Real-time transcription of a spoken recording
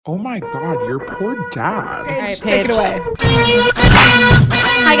Oh my God, your poor dad. All right, take it away.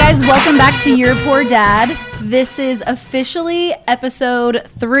 Hi guys, welcome back to Your Poor Dad. This is officially episode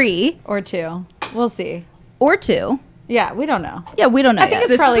 3 Or 2. We'll see. or 2. Yeah, we don't know. Yeah, we don't know I think yet.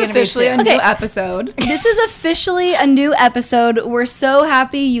 it's probably going to be officially a 2. new episode. This is officially a new episode. We're so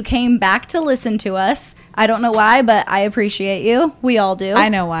happy you came back to listen to us. I don't know why, but I appreciate you. We all do. I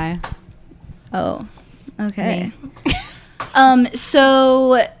know why. Oh, okay.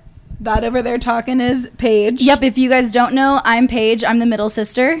 So That over there talking is Paige. yep, if you guys don't know, I'm Paige. I'm the middle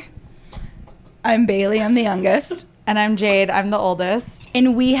sister. I'm Bailey. I'm the youngest. And I'm Jade. I'm the oldest.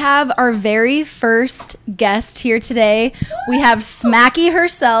 And we have our very first guest here today. We have Smacke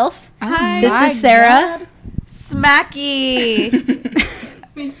herself. Hi. This is Sarah. Smacky.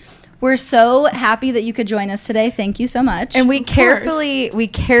 We're so happy that you could join us today. Thank you so much. And we carefully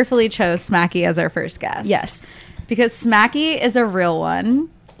chose Smacky as our first guest. yes. Because Smacky is a real one.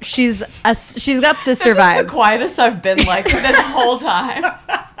 She's got sister This vibes. is the quietest I've been like this whole time.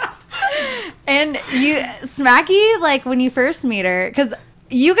 And Smacky, like when you first meet her, because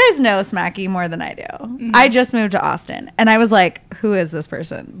you guys know Smacky more than I do. Mm-hmm. I just moved to Austin, and I was like, "Who is this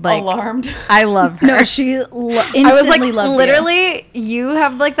person?" Like, Alarmed. I love her. No, she instantly I was like, loved literally, you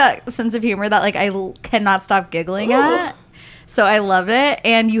have like that sense of humor that like cannot stop giggling at. So I loved it,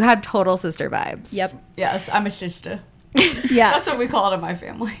 and you had total sister vibes. Yep. Yes, I'm a sister. Yeah. That's what we call it in my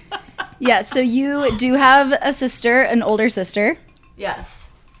family. Yeah. So you do have a sister, an older sister. Yes.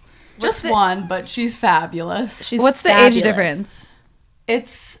 Just one, but she's fabulous. She's What's the fabulous. age difference?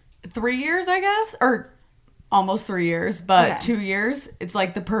 It's 3 years, I guess, or almost 3 years, but Okay. 2 years. It's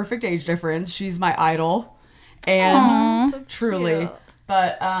like the perfect age difference. She's my idol, and truly.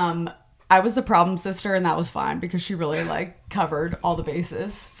 But I was the problem sister, and that was fine because she really like covered all the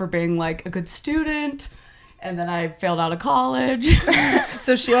bases for being like a good student. And then I failed out of college.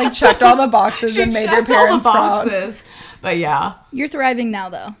 So she like checked all the boxes and made her checked all parents the proud. boxes. But yeah, You're thriving now,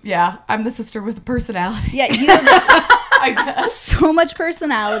 though. yeah, I'm the sister with a personality. Yeah, you have I guess. so much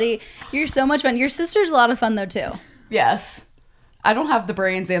personality. You're so much fun. Your sister's a lot of fun, though, too. Yes. I don't have the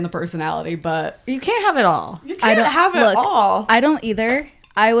brains and the personality, but You can't have it all. you can't have it all. I don't either.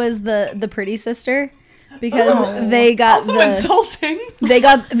 I was the pretty sister because they got Also the insulting. they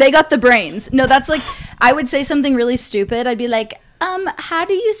got the brains. No, that's like I would say something really stupid. I'd be like, how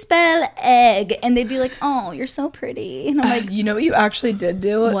do you spell egg? And they'd be like, oh, you're so pretty. And I'm like, You know what you actually did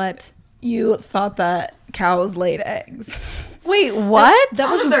do? what? You thought that cows laid eggs. Wait, what? That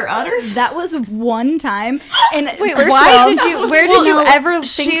was their udders. that was one time. And Wait, first why of all, did you? Where did you ever think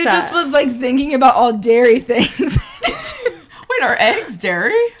She that? just was like thinking about all dairy things. Wait, are eggs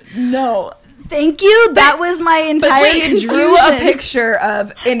dairy? No. thank you. That was my But entire she drew a confusion. picture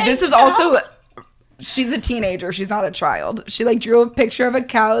of, and this is also, she's a teenager. She's not a child. She like drew a picture of a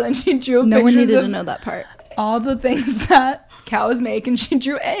cow, and she drew No one pictures needed of to know that part. all the things that cows make, and she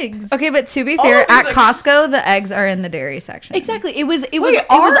drew eggs. Okay, but to be fair, of these at are- Costco, the eggs are in the dairy section. Exactly. It was Wait,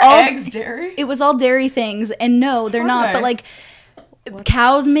 are all eggs dairy? it was all dairy things, and no, they're Are not. they? But like,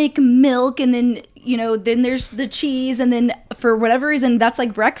 cows make milk, and then then there's the cheese, and then for whatever reason, that's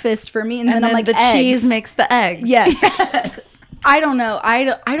like breakfast for me. And, And then I'm like, the eggs. cheese makes the eggs. Yes. I don't know.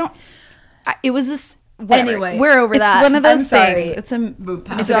 It was this. Whatever. Anyway, we're over It's that. one of those I'm sorry. things. It's a Move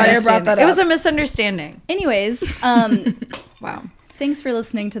past Sorry, it. I brought that It was up. a misunderstanding. Anyways, Wow. thanks for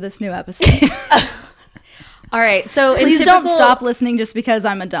listening to this new episode. All right, so in Please don't typical- stop listening just because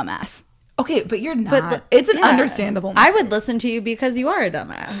I'm a dumbass. Okay, but you're not. But It's an yeah. understandable. I mistake. would listen to you because you are a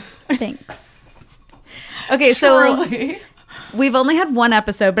dumbass. Thanks. Okay, so Surely. we've only had one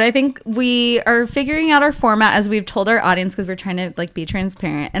episode, but I think we are figuring out our format as we've told our audience because we're trying to like be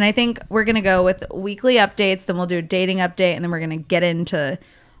transparent. And I think we're gonna go with weekly updates, then we'll do a dating update, and then we're gonna get into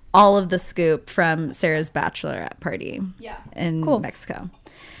all of the scoop from Sarah's bachelorette party. Yeah. In Cool. Mexico.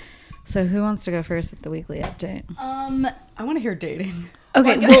 So who wants to go first with the weekly update? I want to hear dating.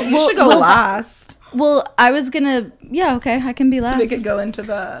 Okay. You should go last. Well, I was gonna. Yeah. Okay. I can be last. So we could go into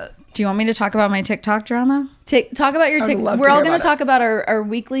the. Do you want me to talk about my TikTok drama? Talk about your I would TikTok. love to We're all hear going to about it. talk about our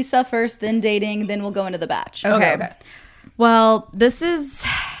weekly stuff first, then dating, then we'll go into the batch. Okay. Well,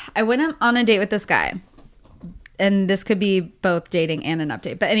 I went on a date with this guy, and this could be both dating and an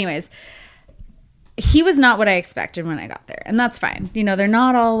update. But anyways, he was not what I expected when I got there, and that's fine. They're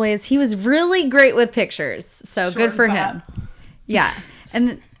not always. He was really great with pictures, so Short good and for fat. him. Yeah.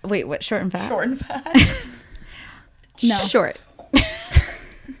 And wait, what? Short and fat? Short and fat. No. Short.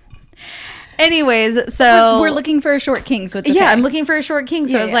 Anyways, so We're looking for a short king, so it's okay. yeah, I'm looking for a short king,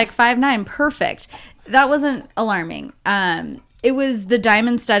 so Yeah, it was yeah. like 5'9", perfect. That wasn't alarming. It was the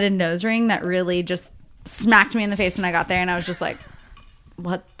diamond studded nose ring that really just smacked me in the face when I got there, and I was just like,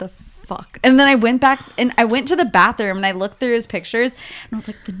 what the fuck? And then I went back and I went to the bathroom and I looked through his pictures and I was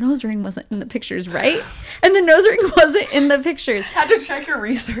like, the nose ring wasn't in the pictures, right? And the nose ring wasn't in the pictures. Had to check your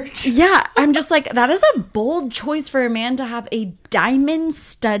research. Yeah, I'm just like, that is a bold choice for a man to have a diamond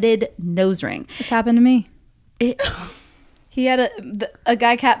studded nose ring. It's happened to me. It, He had a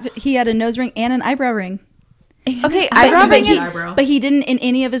guy cat. He had a nose ring and an eyebrow ring. okay, eyebrow ring is, Eyebrow. But he didn't in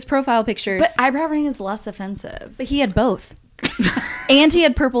any of his profile pictures. but eyebrow ring is less offensive. But he had both. And he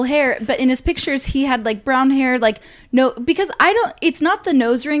had purple hair, but in his pictures he had like brown hair, like no, because it's not the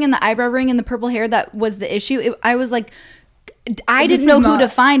nose ring and the eyebrow ring and the purple hair that was the issue. I was like, I didn't know who to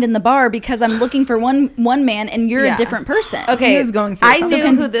find in the bar because I'm looking for one man and you're Yeah. a different person. Okay, He was going through I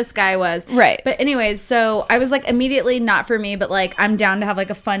something. knew who this guy was, Right. But anyways, so I was like, immediately not for me, but like I'm down to have like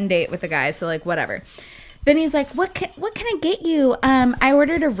a fun date with a guy, so like whatever. Then he's like, what can I get you? I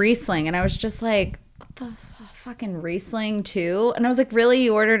ordered a Riesling, and I was just like, what the fucking Riesling too? And I was like, really,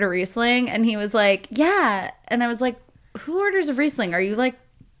 you ordered a Riesling? And he was like, yeah. And I was like, who orders a Riesling? Are you like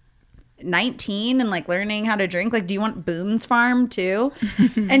 19 and like learning how to drink? Like, do you want Boone's Farm too?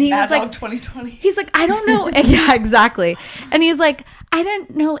 And he was Mad Dog like, 2020. he's like, I don't know. Yeah, exactly. And he's like, I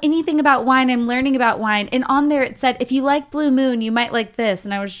don't know anything about wine. I'm learning about wine. And on there it said, if you like Blue Moon, you might like this.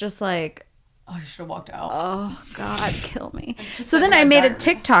 And I was just like, Oh, you should have walked out. oh God, kill me. Just So like then I my made a diary.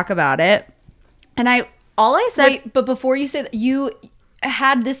 TikTok about it. And all I said, Wait, but before you say that, you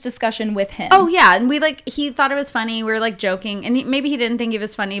had this discussion with him. oh yeah, and we like, he thought it was funny. We were like joking, and maybe he didn't think it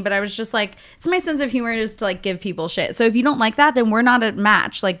was funny, but I was just like, it's my sense of humor just to like give people shit. So if you don't like that, then we're not a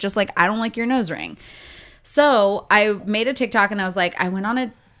match. Like, just like, I don't like your nose ring. So I made a TikTok and I was like, I went on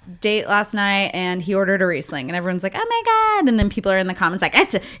a date last night and he ordered a Riesling, and everyone's like, oh my God. And then people are in the comments like,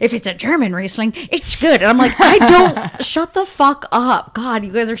 if it's a German Riesling, it's good. And I'm like, I don't, shut the fuck up. God,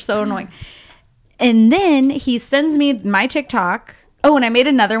 you guys are so annoying. And then he sends me my TikTok. Oh, and I made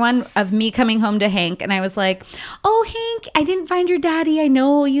another one of me coming home to Hank. And I was like, oh, Hank, I didn't find your daddy. I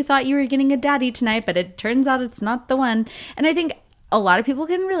know you thought you were getting a daddy tonight, but it turns out it's not the one. And I think a lot of people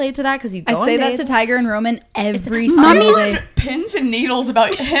can relate to that because you go I on say that dates. to Tiger and Roman every Mommy's- single day. Pins and needles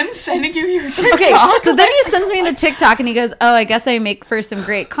about him sending you your TikTok. Okay, so then he sends me the TikTok and he goes, oh, I guess I make for some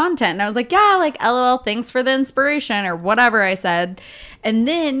great content. And I was like, yeah, like, LOL, thanks for the inspiration or whatever I said. And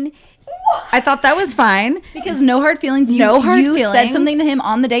then I thought that was fine. Because no hard feelings. No hard you said feelings. something to him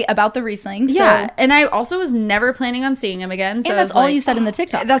on the date about the Riesling. So, Yeah. And I also was never planning on seeing him again. So and I that's was all like, you said in the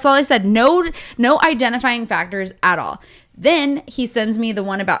TikTok. That's all I said. No identifying factors at all. Then he sends me the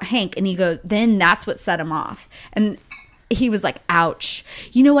one about Hank and he goes, then that's what set him off. And he was like, ouch.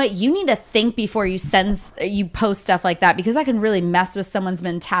 You know what? You need to think before you post stuff like that, because that can really mess with someone's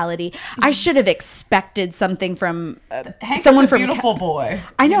mentality. I should have expected something from Hank someone is a from beautiful boy.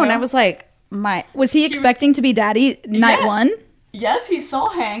 I know, you and I was like, Was he expecting to be daddy night Yeah. one? Yes, he saw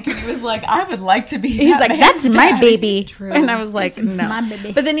Hank and he was like, I would like to be. he's that like, man's that's my daddy." baby. And I was like, no. my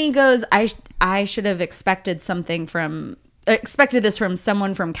baby. But then he goes, I should have expected this from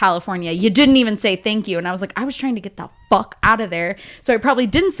someone from California. You didn't even say thank you. And I was like, I was trying to get the fuck out of there. So I probably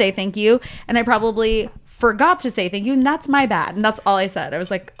didn't say thank you. And I probably forgot to say thank you. And that's my bad. And that's all I said. I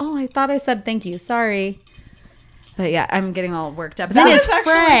was like, oh, I thought I said thank you. Sorry. But yeah, I'm getting all worked up. Then his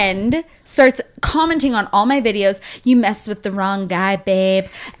friend starts commenting on all my videos. You messed with the wrong guy, babe.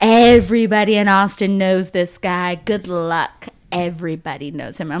 Everybody in Austin knows this guy. Good luck. Everybody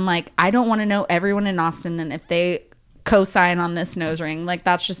knows him. I'm like, I don't want to know everyone in Austin. Then if they co-sign on this nose ring, like,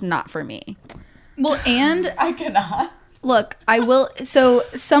 that's just not for me. Well, and I cannot. look, I will. So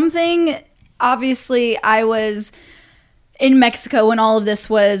something, obviously, I was in Mexico when all of this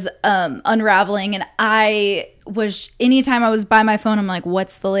was unraveling, and anytime I was by my phone, I'm like,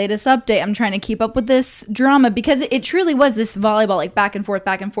 what's the latest update? I'm trying to keep up with this drama, because it truly was this volleyball, like back and forth.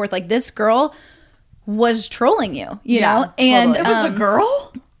 Like, this girl was trolling you know? And It was a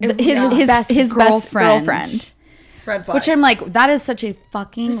girl? his best girlfriend. Red flag. Which I'm like, that is such a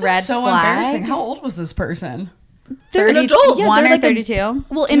fucking This red is so flag. embarrassing. How old was this person? They're an 30 adult. Yeah, one they're or like 32.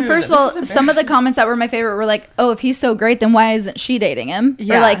 Well, and Dude, first of this all, is some of the embarrassing. comments that were my favorite were like, "Oh, if he's so great, then why isn't she dating him?"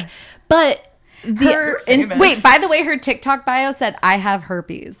 Yeah. Or like, but famous. Wait, by the way, her TikTok bio said, I have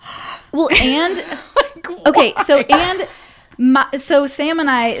herpes. well, and okay, so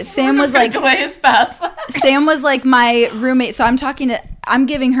Sam was like glaze past that. Sam was like my roommate. So I'm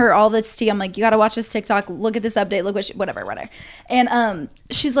giving her all this tea. I'm like, you got to watch this TikTok. Look at this update. Look whatever. And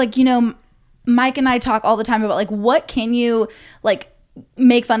she's like, Mike and I talk all the time about like, what can you like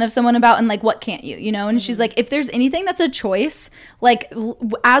make fun of someone about, and like, what can't you, And she's like, if there's anything that's a choice, like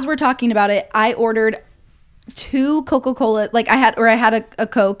as we're talking about it, I ordered 2 Coca-Cola, like I had a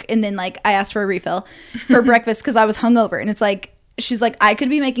Coke, and then like I asked for a refill for breakfast because I was hungover, and it's like, she's like, I could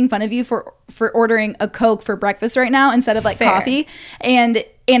be making fun of you for ordering a Coke for breakfast right now instead of like coffee, and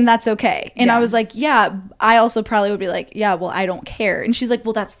that's okay. And I was like, yeah, I also probably would be like, yeah, well, I don't care. And she's like,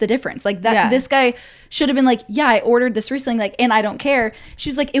 well, that's the difference. Like that, this guy should have been like, yeah, I ordered this recently, like, and I don't care. She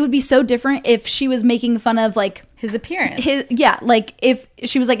was like, it would be so different if she was making fun of like his appearance. Like if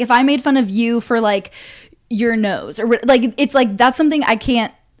she was like, if I made fun of you for like your nose or like, it's like, that's something I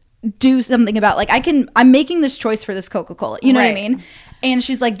can't do something about. Like I'm making this choice for this Coca-Cola, you know what I mean? And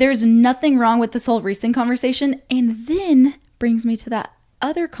she's like, there's nothing wrong with this whole Riesling conversation. And then brings me to that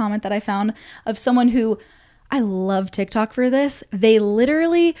other comment that I found of someone who, I love TikTok for this. They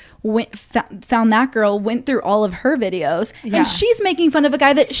literally found that girl, went through all of her videos, and she's making fun of a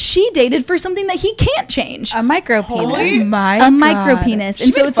guy that she dated for something that he can't change. A micro penis. Micro penis.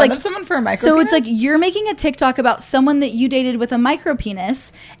 And so it's like someone for a micro so penis? it's like you're making a TikTok about someone that you dated with a micro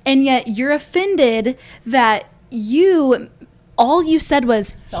penis, and yet you're offended that all you said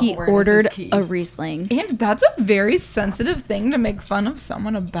was he Self-awareness ordered is key. a Riesling. And that's a very sensitive thing to make fun of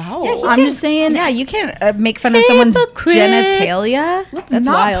someone about. I'm just saying, Yeah, you can't make fun of someone's Hypocrite. genitalia. Let's that's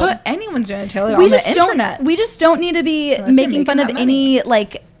not wild. put anyone's genitalia we on the just internet. don't. We just don't need to be Unless you're making fun of making that any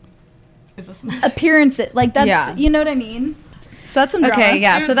like Is this appearances. Like that's Yeah. you know what I mean. So that's some drama. Okay,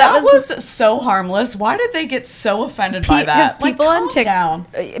 yeah. Dude, so that was so harmless. Why did they get so offended by that? because people on TikTok.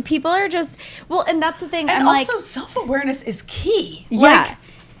 TikTok, people are just and that's the thing. And I'm also, like, self-awareness is key. Yeah. Like,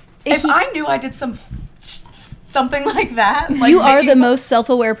 if I knew I did something like that, like You are making the fun- most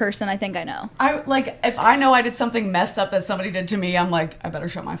self-aware person I think I know. I like if I know I did something messed up that somebody did to me, I'm like, I better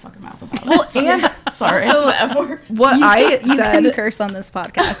shut my fucking mouth about it. Well, and Sorry, it's the F word. what You can said, curse on this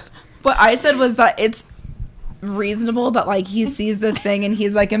podcast. what I said was that it's reasonable that like he sees this thing and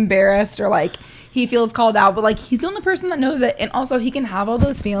he's like embarrassed or like he feels called out, but like he's the only person that knows it, and also he can have all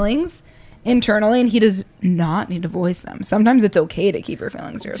those feelings internally and he does not need to voice them. Sometimes it's okay to keep your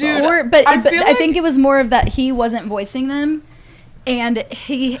feelings to yourself. Dude, Or but I I, feel I think it was more of that he wasn't voicing them, and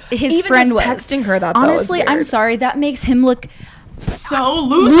his Even friend just was texting her that, though, is honestly, I'm weird. sorry, that makes him look So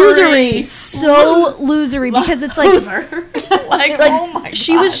losery. so losery because it's like Loser. like, oh my god.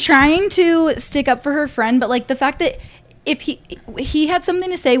 she was trying to stick up for her friend, but like the fact that if he had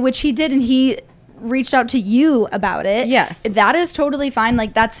something to say, which he did, and he reached out to you about it, Yes. that is totally fine.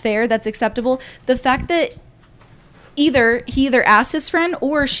 Like that's fair, that's acceptable. The fact that he either asked his friend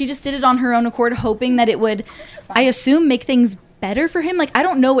or she just did it on her own accord, hoping that it would, I assume, make things better for him. Like I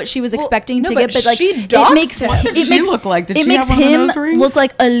don't know what she was expecting no, to but get, but like she it doxed makes him. What did it she makes look like? Did it she makes have one of him those rings? look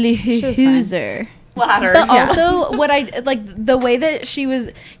like a was fine. loser. flattered. But also, what I like the way that she was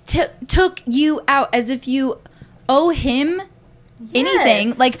took you out as if you owe him anything.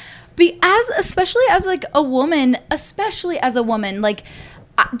 Yes. Like, especially as a woman, like.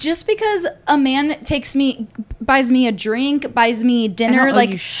 Just because a man buys me a drink, buys me dinner, owe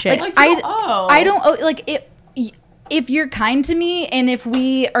like you shit. Like, you don't owe. I don't owe, like if you're kind to me and if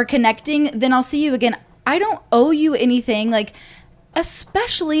we are connecting, then I'll see you again. I don't owe you anything, like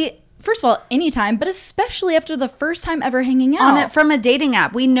especially first of all anytime, but especially after the first time ever hanging out on it from a dating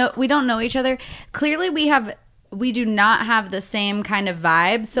app. We don't know each other. Clearly we do not have the same kind of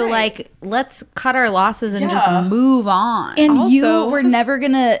vibe. So like let's cut our losses and just move on. and you Also, were this is- never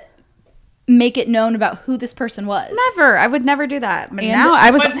gonna make it known about who this person was. Never. I would never do that. But And- now I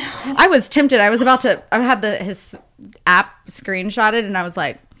was tempted. I had his app screenshotted and I was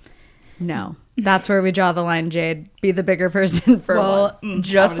like, no. That's where we draw the line, Jade. Be the bigger person for Well, once.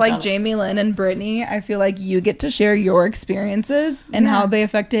 just I would've like done it. Jamie Lynn and Brittany, I feel like you get to share your experiences and how they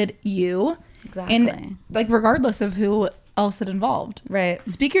affected you. Exactly. And like regardless of who else it involved. Right.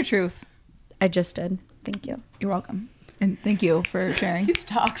 Speak your truth. I just did. Thank you. You're welcome. And thank you for sharing. He's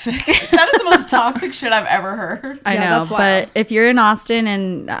toxic. That is the most toxic shit I've ever heard. I Yeah, know, that's wild. but if you're in Austin,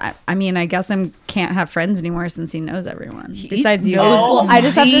 and I mean, I guess I can't have friends anymore since he knows everyone. Besides you, Well, I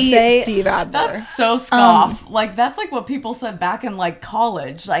just have to say- Steve Adler. That's so scoff. Like that's like what people said back in like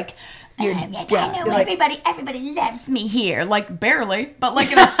college. Like I know everybody loves me here. Like barely, but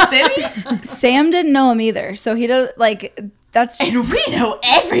like in a city, Sam didn't know him either, so he does like that's and we know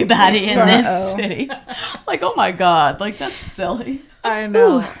everybody in this city. Like oh my god, like that's silly. I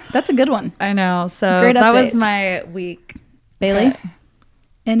know, that's a good one. I know. So Great that was update. my week. Bailey,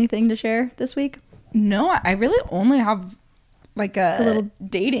 anything to share this week? No, I really only have like a little- little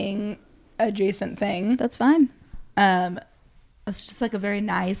dating adjacent thing. That's fine. It's just like a very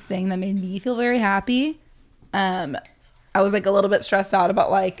nice thing that made me feel very happy. I was like a little bit stressed out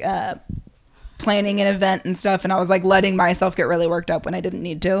about like planning an event and stuff, and I was like letting myself get really worked up when I didn't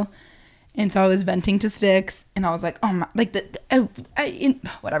need to. And so I was venting to Sticks, and I was like, oh my, like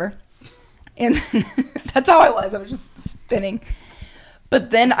whatever. And that's how I was just spinning. But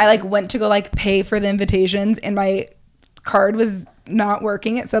then I like went to go like pay for the invitations, and my card was not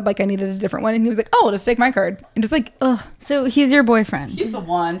working. It said like I needed a different one, and he was like, oh, I'll just take my card. And just like, ugh. So he's your boyfriend. He's the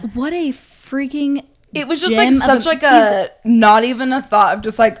one. What a freaking It was just gem like of such like a not even a thought of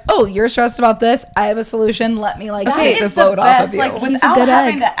just like, oh, you're stressed about this. I have a solution. Let me like That take is this the load off best. of you. Like He's a without good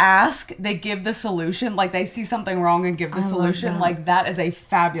having egg. to ask, they give the solution. Like they see something wrong and give the solution. Like that is a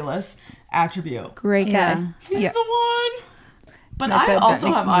fabulous attribute. great guy. Yeah. He's the one. But And I I said that also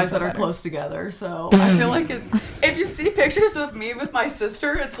makes have me eyes feel that are better. close together, so I feel like if you see pictures of me with my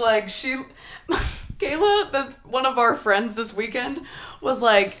sister, it's like Kayla, one of our friends this weekend, was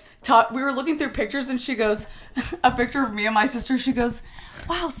like, we were looking through pictures and she goes, a picture of me and my sister, she goes,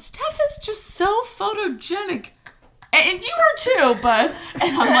 wow, Steph is just so photogenic. And you are too, but,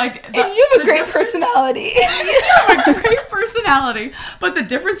 and I'm like, and you have a great personality. you have a great personality, but the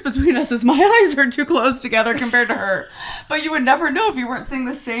difference between us is my eyes are too close together compared to her. But you would never know if you weren't seeing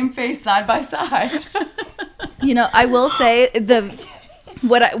the same face side by side. You know, I will say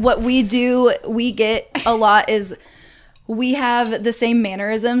what we get a lot is we have the same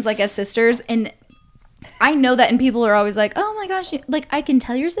mannerisms like as sisters, and I know that, and people are always like, oh my gosh, like I can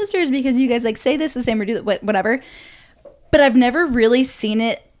tell your sisters because you guys like say this the same or do that, whatever. But I've never really seen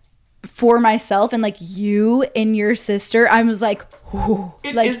it for myself, and like you and your sister, I was like, ooh,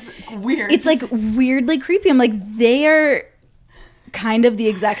 It like is weird. it's like weirdly creepy. I'm like, they are kind of the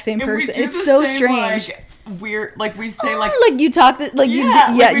exact same And we person. do It's the so same, strange. Like, weird, like we say, like, Like you talk that, like you,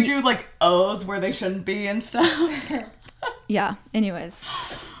 yeah, yeah, like we do like O's where they shouldn't be and stuff. yeah.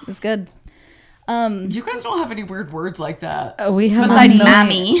 Anyways, it was good. You guys don't have any weird words like that. We have Besides a million,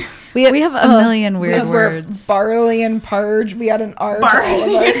 mommy. we have a million weird We're words. barley and purge. We had an R. to all of our-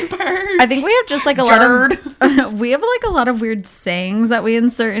 Barley and bird. I think we have just like a lot of we have like a lot of weird sayings that we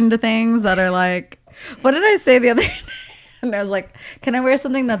insert into things that are like, what did I say the other day? And I was like, can I wear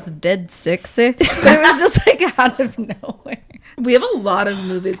something that's dead sexy? But it was just like out of nowhere. We have a lot of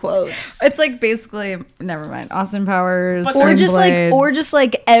movie quotes. It's like basically, never mind. Austin Powers, But or there's just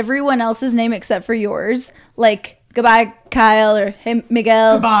like everyone else's name except for yours. Like goodbye, Kyle, or hey,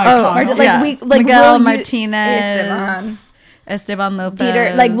 Miguel. Goodbye, Or Kyle. like yeah. we like Miguel we'll Martinez, Esteban Lopez,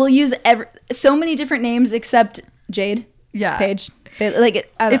 Dieter. Like we'll use so many different names except Jade. Yeah. Paige.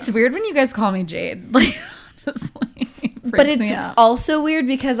 Like I don't It's weird when you guys call me Jade. Like honestly, but freaks it's me out. also weird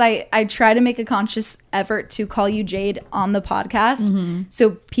because I try to make a conscious effort to call you Jade on the podcast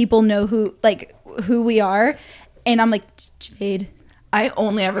so people know who we are, and I'm like Jade I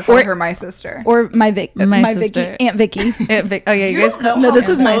only ever call her my sister. or my Vicky, sister. Aunt Vicky. Oh yeah, you guys don't know No, how this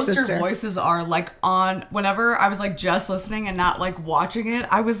is my close sister. Your voices are like on. Whenever I was like just listening and not like watching it,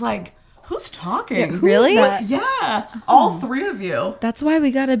 I was like, "Who's talking? Who's really? that?" Yeah, all three of you. That's why we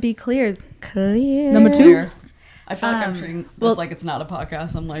gotta be clear. Clear. Number two. Here. I feel like I'm treating this like it's not a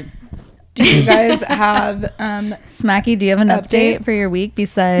podcast. I'm like, Do you guys have Smacke, do you have an update for your week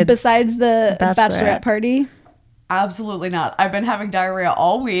besides Besides the bachelorette party, absolutely not. I've been having diarrhea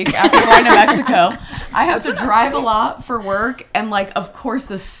all week after going to Mexico. I have to drive a lot for work, and like, of course,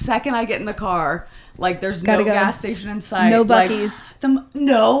 the second I get in the car, like, there's Gotta no go. gas station in sight. No Like, Buc-ee's.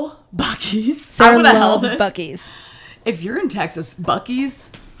 no Buc-ee's. I Sarah would've held loves it. Buc-ee's. If you're in Texas,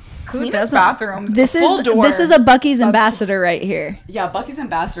 Buc-ee's. who cleanest doesn't? bathrooms? This full is door. this is a Buc-ee's ambassador right here. Yeah, Buc-ee's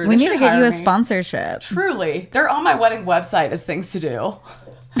ambassador. We They need to should get you hire a me. sponsorship. Truly, they're on my wedding website as things to do.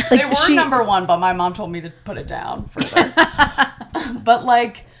 They were she- number one, but my mom told me to put it down further. But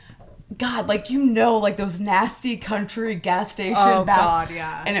like, God, like like those nasty country gas station. Oh, God,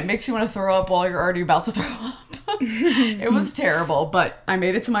 yeah. And it makes you want to throw up while you're already about to throw up. It was terrible, but I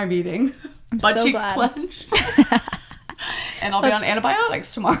made it to my meeting. Butt so cheeks glad. clenched. And I'll be on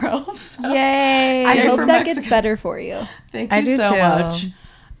antibiotics tomorrow. So. Yay! I Yay hope for that gets Mexico. better for you. Thank you I do so too. much.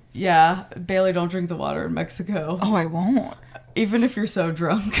 Yeah, Bailey, don't drink the water in Mexico. Oh, I won't. Even if you're so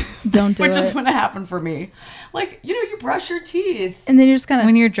drunk. Don't do Which is it. when it happened for me. Like, you brush your teeth. And then you're just kind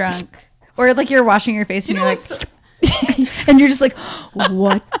When of, you're drunk, or like you're washing your face and you're like, and you're just like,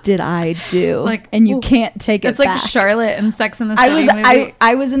 what did I do? Like, and you ooh. can't take it it's like back. Charlotte and Sex in the I City was movie.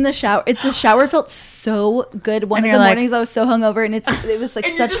 I was in the shower. The shower felt so good. One And of you're the like- mornings I was so hungover, and it was like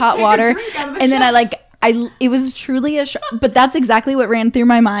And you such just hot take a water. drink out of the And then it was truly a but that's exactly what ran through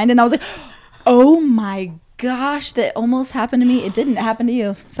my mind, and I was like, oh my gosh, that almost happened to me. It didn't happen to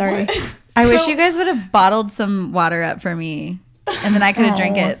you. Sorry. I wish So- you guys would have bottled some water up for me, and then I could have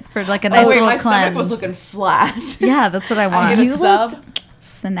drank it for like a nice Oh, wait, little my cleanse. stomach was looking flat. Yeah, that's what I I want. get a You sub. looked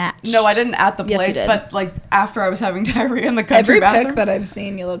snatched. No, I didn't at the Yes, you place, did. but like after I was having diarrhea in the country Every bathroom. pic that I've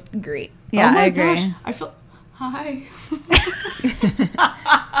seen, you look great. Yeah, Oh my I agree. gosh, I feel, Hi.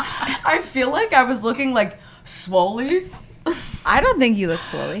 I feel like I was looking like swolly, I don't think you look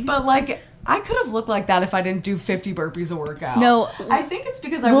swolly. but like I could have looked like that if I didn't do 50 burpees a workout. No. I think it's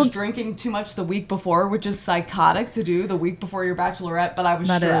because I was drinking too much the week before, which is psychotic to do the week before your bachelorette, but I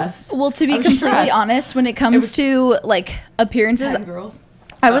was stressed. Well, to be I was completely stressed. honest, when it comes to like appearances, 10 girls.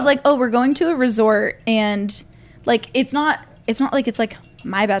 I was like, oh, we're going to a resort, and like it's not like it's like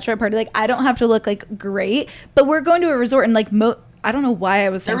my bachelorette party. Like I don't have to look like great, but we're going to a resort, and like I don't know why I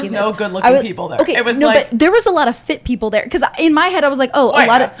was There was thinking no this. good-looking people there. Okay, It was no, like- but there was a lot of fit people there because in my head I was like, oh, a Wait.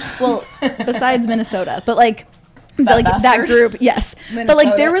 lot of besides Minnesota, but like. Like that bastard. group, yes, but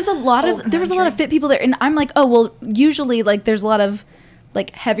like there was a lot Old of fit people there, and I'm like, oh well, usually like there's a lot of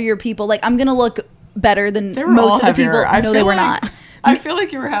like heavier people. Like I'm gonna look better than They were most all of the people. heavier. I No, they feel were like- not. I feel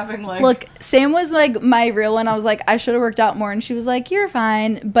like you were having like Look, Sam was like my real one. I was like, I should have worked out more, and she was like, you're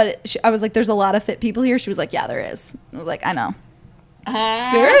fine. But I was like, there's a lot of fit people here. She was like, yeah, there is. I was like, I know.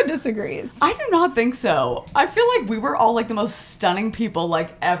 Sarah disagrees. I do not think so. I feel like we were all like the most stunning people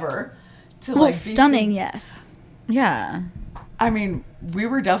like ever. To Well, like be stunning, seen- yes. Yeah. I mean, we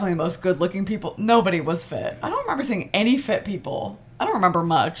were definitely the most good-looking people. Nobody was fit. I don't remember seeing any fit people. I don't remember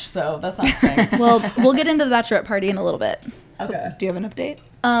much, so that's not saying. Well, we'll get into the bachelorette party in a little bit. Okay. Do you have an update?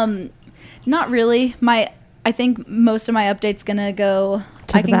 Not really. I think most of my updates gonna go.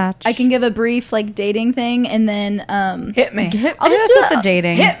 To I the can batch. I can give a brief like dating thing, and then Hit me. I'll Hit just us do with it. the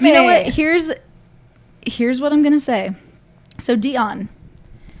dating. Hit You know me. what? Here's what I'm gonna say. So Dion,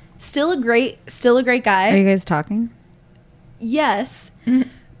 still a great guy. Are you guys talking? Yes.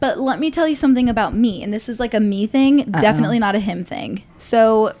 But let me tell you something about me, and this is like a me thing, definitely not a him thing.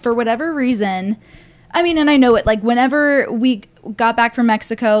 So for whatever reason, I mean, and I know it, like whenever we got back from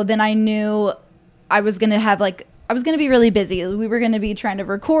Mexico, then I knew I was going to be really busy. We were going to be trying to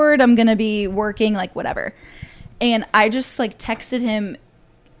record. I'm going to be working, like whatever. And I just like texted him,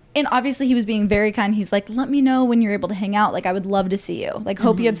 and obviously he was being very kind. He's like, let me know when you're able to hang out. Like, I would love to see you. Like,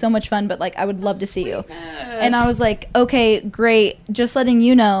 hope you had so much fun, but like, I would love to see you. And I was like, okay, great. Just letting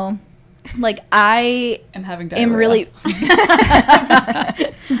you know, like, I I'm having diarrhea. am really,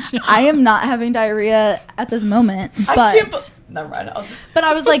 I am not having diarrhea at this moment, but Never mind. but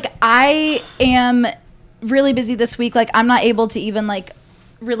I was like, I am really busy this week. Like, I'm not able to even like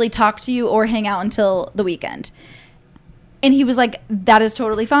really talk to you or hang out until the weekend. And he was like, that is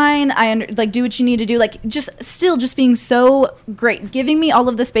totally fine. Like, do what you need to do. Like, just being so great, giving me all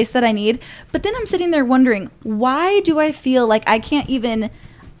of the space that I need. But then I'm sitting there wondering, why do I feel like I can't even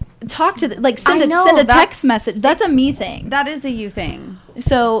talk to, send a text message? That's a me thing. That is a you thing.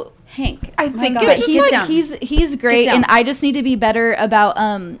 So, Hank. I think but it's just he's like, he's great, down. and I just need to be better about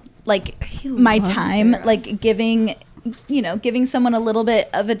like my loves time, Sarah. like giving someone a little bit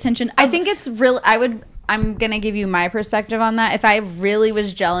of attention. I think it's real. I'm going to give you my perspective on that. If I really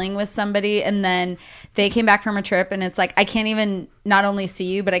was gelling with somebody and then they came back from a trip and it's like, I can't even not only see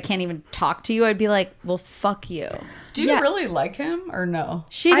you, but I can't even talk to you, I'd be like, well, fuck you. Do you Yeah. really like him or no?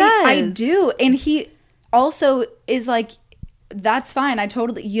 She does. I do, and he also is like, that's fine.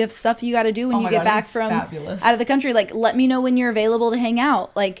 You have stuff you got to do when Oh you my get God, back he's from fabulous. out of the country. Like, let me know when you're available to hang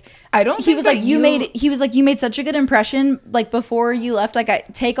out. Like, I don't He think was that like, you made such a good impression. Like, before you left, like, I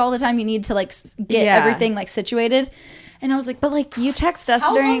take all the time you need to like get Yeah. everything like situated. And I was like, but like, You text us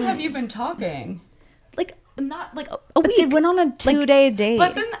How during. long have you been talking? like, not like a But week. they went on a 2-day date.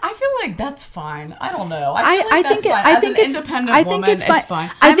 But then I feel like that's fine. I don't know. I feel like think that's fine. I As think an it's independent I think woman, it's fine. it's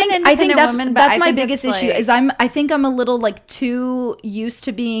fine. I I'm think an I think independent that's woman, but that's I my think biggest it's issue like- is I think I'm a little like too used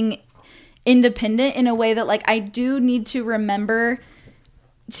to being independent in a way that like I do need to remember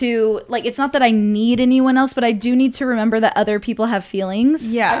to like, it's not that I need anyone else, but I do need to remember that other people have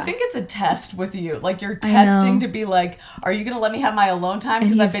feelings. yeah. I think it's a test with you. Like you're I know. testing to be like, are you gonna let me have my alone time?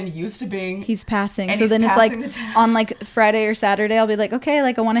 Because I've he's- been used to being. He's passing. And So he's then it's like passing the test. on like Friday or Saturday I'll be like, okay,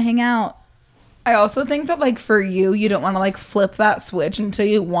 like I want to hang out. I also think that like for you don't want to like flip that switch until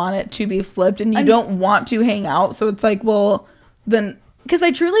you want it to be flipped, and you don't want to hang out. So it's like, well, then. Because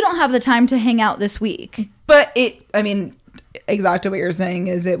I truly don't have the time to hang out this week. But I mean, exactly what you're saying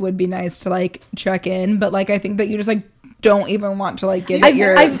is it would be nice to like check in, but like I think that you just like don't even want to like give it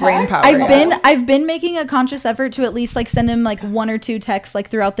your brain power. I've been making a conscious effort to at least like send him like 1 or 2 texts like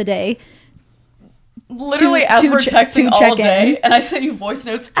throughout the day. Literally, to as we're che- texting to all check day, in. and I sent you voice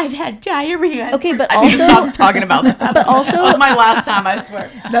notes. I've had diarrhea. Okay, but I need to also- stop talking about that. But also, That was my last time, I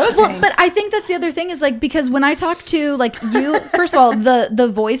swear. That was well, but I think that's the other thing is like, because when I talk to like you, first of all, the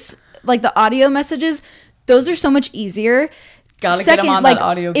voice, like the audio messages, those are so much easier. Gotta get 'em on like that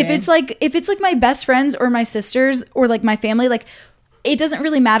audio if game. it's like my best friends or my sisters or like my family, like it doesn't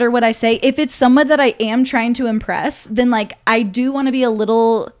really matter what I say. If it's someone that I am trying to impress, then like I do want to be a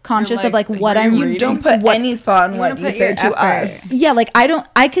little conscious of like what I'm. You don't put any thought in what you say to us. Yeah, like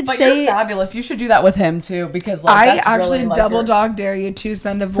I could But say you're fabulous. You should do that with him too, because like I that's actually really, like, double your- dog dare you to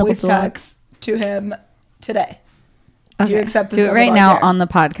send a voice Double dog. text to him today. Do you accept this? Do it double right dog now dare? on the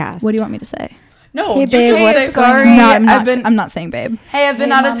podcast. what do you want me to say? No, Hey, you babe, just what's say- sorry. No, I'm not. I've been- I'm not saying babe. Hey, I've been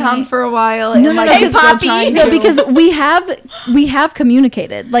Hey, out of mommy. town for a while. No, and no, like, no, I'm because still trying no, to- because we have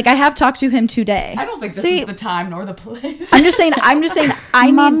communicated. Like I have talked to him today. I don't think this See- is the time nor the place. I'm just saying. I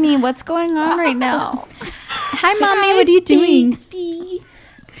need. Mommy, what's going on right now? Hi, mommy. What are you doing?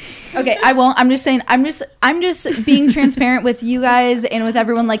 Okay, I won't. I'm just saying. I'm just being transparent with you guys and with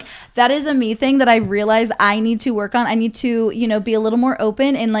everyone. Like that is a me thing that I realize I need to work on. I need to, be a little more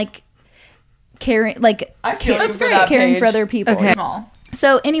open and like caring, like I feel ca- you for that, caring for Paige. other people. Okay.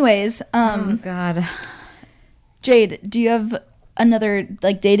 So, anyways, Oh God. Jade, do you have another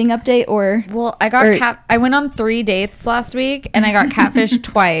like dating update or? Well, I got Or- I went on 3 dates last week, and I got catfished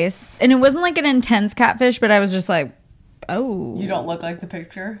twice, and it wasn't like an intense catfish, but I was just like, oh, You don't look like the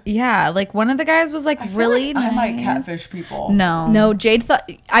picture. yeah. Like one of the guys was like I feel really like I might nice. catfish people. No, Jade thought.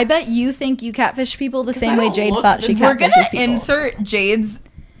 I bet you think you catfish people the same I way don't Jade look thought the she same. We're gonna catfishes people. insert Jade's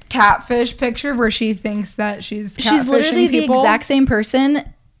catfish picture where she thinks that she's She's literally catfishing the people. exact same person.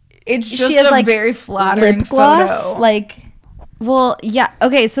 It's just She has a like very flattering lip gloss, photo. like. Well, yeah.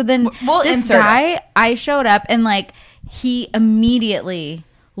 Okay, so then We'll this insert guy, I showed up and like he immediately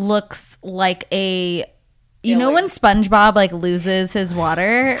looks like a. You know when SpongeBob like loses his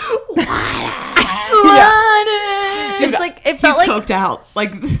water? Dude, It's like it he's felt like coked out.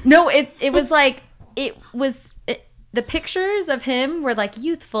 Like no, it was like the pictures of him were like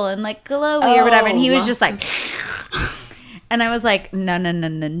youthful and like glowy or whatever, and he was just like, and I was like, no,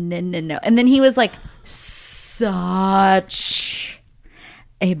 and then he was like such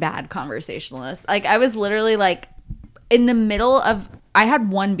a bad conversationalist. Like I was literally like in the middle of. I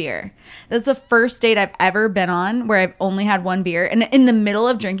had one beer. That's the first date I've ever been on where I've only had one beer. And in the middle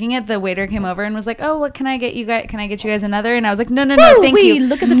of drinking it, the waiter came over and was like, "Oh, what can I get you guys? Can I get you guys another?" And I was like, "No, thank you."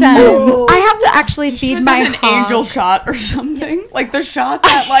 Look at the time. I have to actually feed it's my like an angel shot or something. Like the shot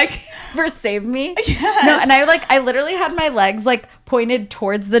that like for save me. Yes. No, and I literally had my legs like pointed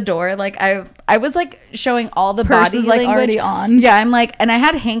towards the door. Like I was like showing all the Purse body is, like, language. already on. Yeah, I'm like, and I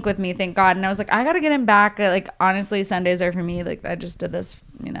had Hank with me, thank God. And I was like, I gotta get him back. Like honestly, Sundays are for me. Like I just did this,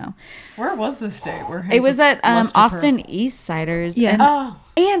 where was this date? Where It was at Lusted Austin East Ciders. Yeah. And, Oh.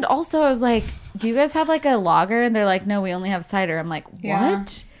 and also I was like, do you guys have like a lager? And they're like, no, we only have cider. I'm like, what? Yeah.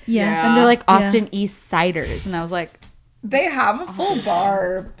 Yeah. And they're like Yeah. Austin East Ciders. And I was like, They have a full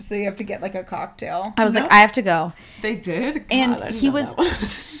bar, so you have to get like a cocktail. I was like, I have to go. They did? God, I And didn't he know was that one.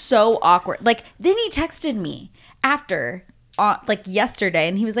 so awkward. Like then he texted me after like yesterday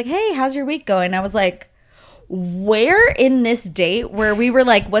and he was like, "Hey, how's your week going?" I was like, where in this date where we were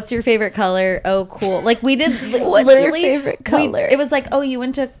like, "What's your favorite color?" Oh, cool. Like we did What's your literally favorite color? it was like, "Oh, you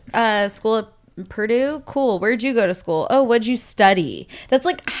went to school at Purdue? Cool. Where'd you go to school? Oh, what'd you study?" That's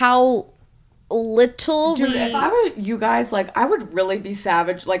like how little Dude, we if I were you guys, like, I would really be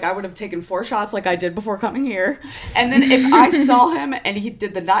savage. Like, I would have taken 4 shots like I did before coming here. And then if I saw him and he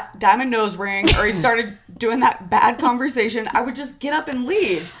did the diamond nose ring or he started doing that bad conversation, I would just get up and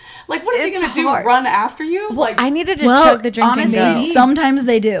leave. Like, what is he It's going to do? hard. Run after you? well, like, I needed to Well, chug the drink honestly, and go. sometimes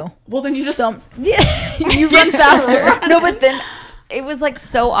they do. well, then you just... Yeah, you run faster. No, but then it was like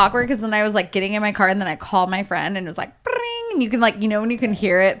so awkward because then I was like getting in my car and then I called my friend and it was like ring, and you can like when you can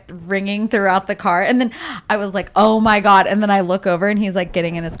hear it ringing throughout the car, and then I was like, oh my God, and then I look over and he's like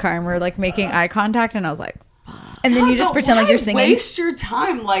getting in his car and we're like making eye contact and I was like, And then you just But pretend like why you're singing. waste your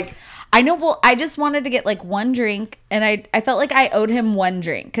time. Like, I know, well, I just wanted to get like one drink and I felt like I owed him one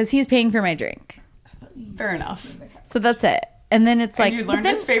drink because he's paying for my drink, fair enough. so that's it. And then it's like, And you but learned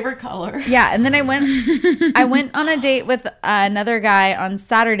then- his favorite color. Yeah, and then I went on a date with another guy on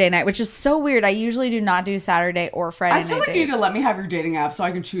Saturday night, which is so weird. I usually do not do Saturday or Friday I feel night like you need dates. to let me have your dating app so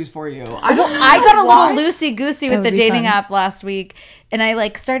I can choose for you. I got a why. little loosey goosey with would the be dating fun. app last week, and I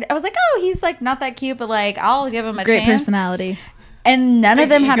like started. I was like, oh, he's like not that cute, but like I'll give him a Great chance. personality. And none of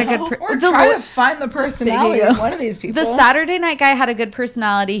them had a ego. good. We're The trying to find the personality ego. of one of these people. the Saturday night guy had a good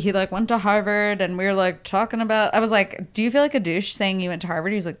personality. He like went to Harvard, and we were like talking about. I was like, "Do you feel like a douche saying you went to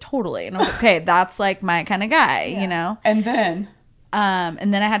Harvard?" He was like, "Totally." And I was like, "Okay, that's like my kind of guy, you know." And then...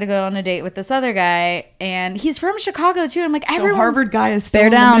 And then I had to go on a date with this other guy, and he's from Chicago too. I'm like, So everyone. Harvard guy is still Bear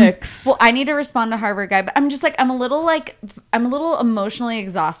in down. the mix. Well, I need to respond to Harvard guy, but I'm just like, I'm a little emotionally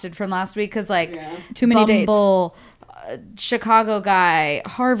exhausted from last week because like Too many dates. Bumble, Chicago guy,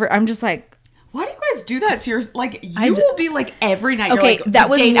 Harvard. I'm just like, Why do you guys do that to your like? You will be like every night. Okay, you're like, that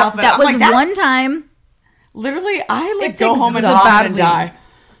was date one, outfit. that I'm was like, that's- one time. Literally, I like It's go home and exhausting. die.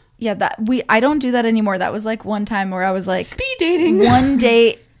 Yeah, I don't do that anymore. That was like one time where I was like Speed dating. one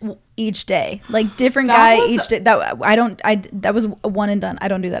date each day, like different That guy was- each day. That was a one and done. I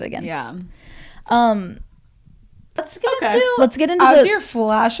don't do that again. Yeah. Let's get Okay. into As the. you're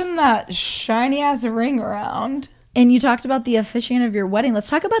flashing that shiny ass ring around. And you talked about the officiant of your wedding. Let's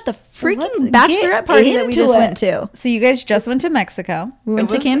talk about the freaking Let's bachelorette get party that we into just it. went to. So you guys just went to Mexico. We went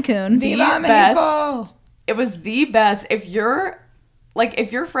to was Cancun. the Viva best. Mexico. It was the best. If your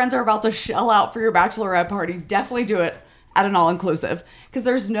friends are about to shell out for your bachelorette party, definitely do it at an all-inclusive. Because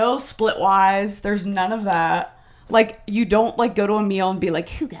there's no split-wise. There's none of that. Like, you don't, like, go to a meal and be like,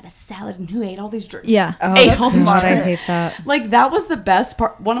 who got a salad and who ate all these drinks? Yeah. Oh, Ate that's all these smart. I drinks. hate that. Like, that was the best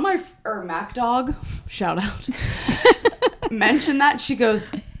part. One of my, Mac Dog, shout out, mentioned that. She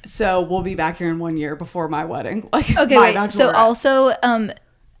goes, so we'll be back here in 1 year before my wedding. Like, Okay, my wait. So bachelorette. also,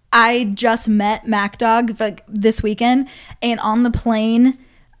 I just met Mac Dog like this weekend, and on the plane,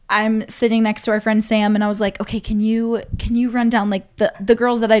 I'm sitting next to our friend Sam, and I was like, okay, can you run down like the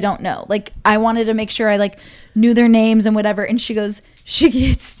girls that I don't know? Like, I wanted to make sure I like knew their names and whatever. And she goes,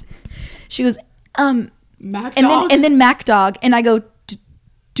 Mac and Dog? then Mac Dog, and I go,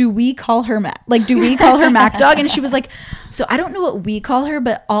 do we call her Mac? Like, do we call her Mac Dog? And she was like, so I don't know what we call her,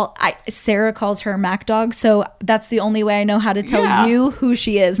 but Sarah calls her Mac Dog, so that's the only way I know how to tell Yeah. you who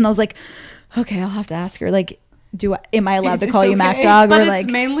she is. And I was like, okay, I'll have to ask her. Like, am I allowed Is to this call you Mac okay? Dog? But or it's like,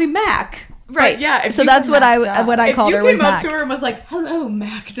 mainly Mac. right? But yeah. If So you that's came what Mac Dog- I if called you her was came up Mac. to her and was like, "Hello,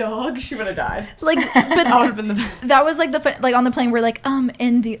 Mac Dog," she would have died. Like, That would but have been the best. that was like the fun, like on the plane we're like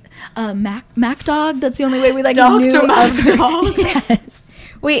and the Mac Dog. That's the only way we like Dr. knew Mac of her. Dog. Yes,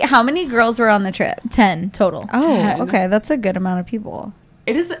 Wait, how many girls were on the trip? 10 total. Oh, 10. okay. That's a good amount of people.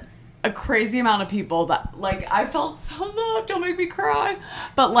 It is a crazy amount of people that like I felt so loved. Don't make me cry.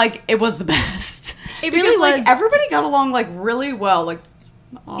 But like it was the best. It really Because, like, was. everybody got along like really well. Like,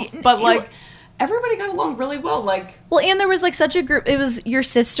 but like everybody got along really well. Like Well, and there was like such a group. It was your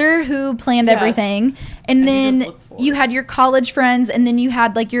sister who planned Yes. everything, and you then did look forward. you had your college friends, and then you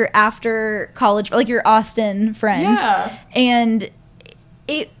had like your after college, like your Austin friends. Yeah. And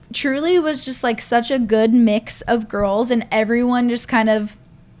it truly was just like such a good mix of girls, and everyone just kind of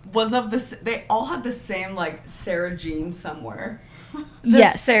was of this. They all had the same like Sarah Jean somewhere.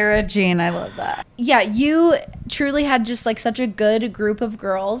 yes, Sarah Jean, I love that. yeah. You truly had just like such a good group of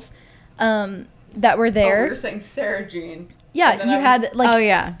girls that were Oh, we there. were saying Sarah Jean. Yeah, And then you I was- had like Oh,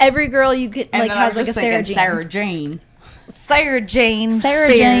 yeah. every girl you could And like then I has was like a just Sarah thinking Jean. Sarah Jane. Sarah Jane. Sarah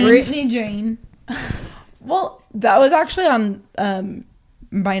Spears. Jane. Brittany Jane. Well, that was actually on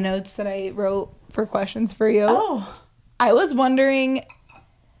my notes that I wrote for questions for you. Oh. I was wondering,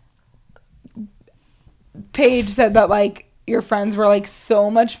 Paige said that like your friends were like so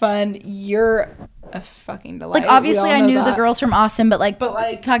much fun. You're a fucking delight. Like obviously We all I know knew the that. girls from Austin, but like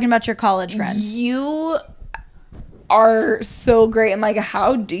like, talking about your college friends. You are so great. And like,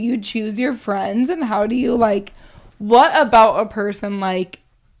 how do you choose your friends? And how do you like, what about a person like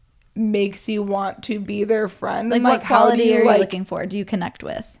makes you want to be their friend? Like And what how do quality are you like, looking for? Do you connect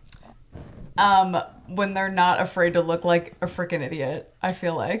with? When they're not afraid to look like a freaking idiot, I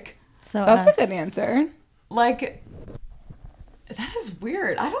feel like. So That's us. a good answer. Like, that is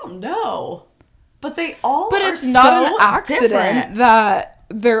weird. I don't know. But they all But are it's not so an accident different. that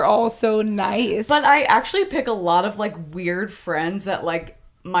they're all so nice. But I actually pick a lot of, like, weird friends that, like,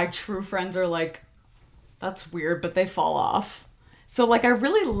 my true friends are like, that's weird, but they fall off. So, like, I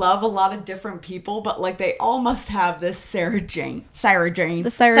really love a lot of different people, but, like, they all must have this Sarah Jane. The Sarah Jane.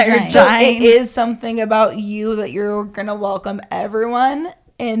 So it is something about you that you're gonna welcome everyone,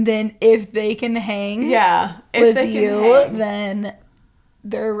 and then if they can hang Yeah. If with they can you, hang. then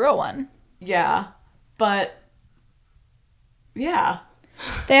they're a real one. Yeah. But, yeah.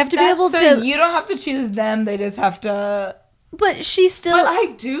 They have to be able So to you don't have to choose them; they just have to. but she still But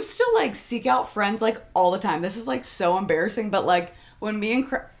I do still like seek out friends like all the time. This is like so embarrassing, but like when me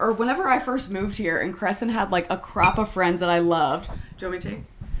and or whenever I first moved here and Crescent had like a crop of friends that I loved. Do you want me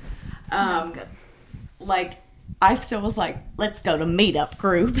to? Like I still was like, let's go to meetup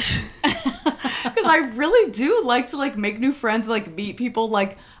groups because I really do like to like make new friends, like meet people.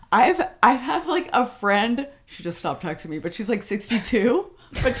 Like I have like a friend. She just stopped texting me, but she's like 62,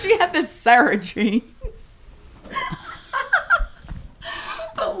 but she had this Sarah Jean.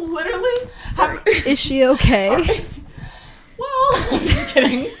 But literally, is she okay? well, I'm just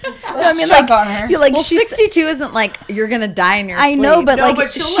kidding. I mean, Check like on her. you like Well, she's 62 isn't like you're gonna die in your I sleep. know, but No, like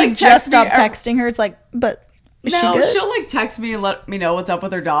but she'll, she like, just text me stopped every- texting her. It's like, but No, good? she'll like text me and let me know what's up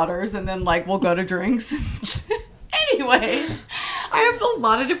with her daughters, and then like we'll go to drinks. Anyways, I have a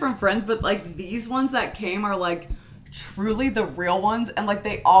lot of different friends, but like these ones that came are like truly the real ones, and like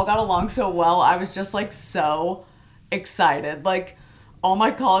they all got along so well. I was just like so excited. Like all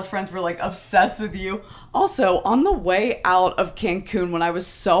my college friends were like obsessed with you. Also, on the way out of Cancun, when I was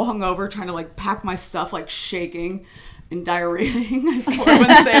so hungover trying to like pack my stuff, like shaking and diarrheaing, I swear I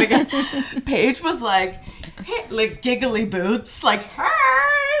wouldn't say it again. Paige was like, hey, like giggly boots, like, hey,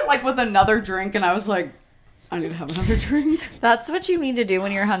 like with another drink, and I was like, I need to have another drink. That's what you need to do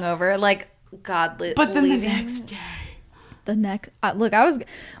when you're hungover. Like, God, But then the next day,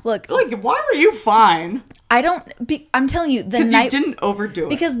 Look, like, why were you fine? I'm telling you, Because you didn't overdo it.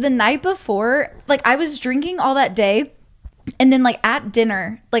 because the night before, like I was drinking all that day. And then like at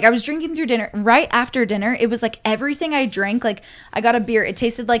dinner, like I was drinking through dinner. Right after dinner, it was like everything I drank. Like I got a beer. It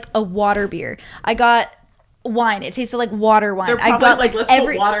tasted like a water beer. I got wine. It tasted like water wine. They're I probably got like, let's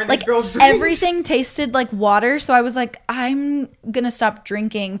put water in this girl's drinks. everything tasted like water. So I was like, I'm gonna stop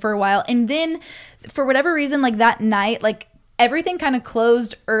drinking for a while. And then for whatever reason, like that night, like everything kind of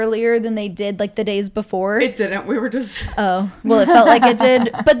closed earlier than they did like the days before. It didn't. We were just... Oh, well, it felt like it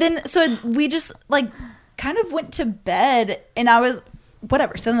did. But then, so we just like kind of went to bed and I was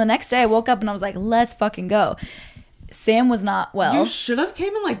whatever. So then the next day I woke up and I was like, let's fucking go. Sam was not well. You should have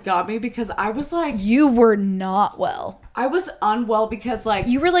came and like got me, because I was like... You were not well. I was unwell because like...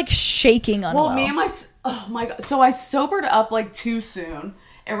 You were like shaking unwell. Well, me and my... Oh my God. So I sobered up like too soon,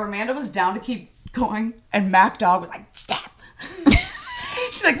 and Ramanda was down to keep going, and Mac Dog was like, stop.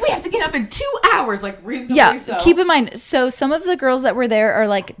 She's like, we have to get up in 2 hours, like reasonably Yeah, so. keep in mind, so some of the girls that were there are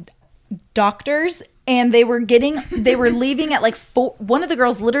like doctors, and they were leaving at like 4. One of the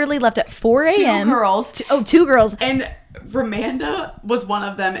girls literally left at 4 a.m. 2 girls. Two girls. And Ramanda was one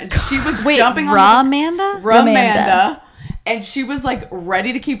of them, and she was Wait, jumping on Ramanda? Ramanda. And she was like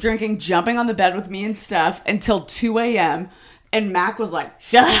ready to keep drinking, jumping on the bed with me and Steph until 2 a.m. And Mac was like,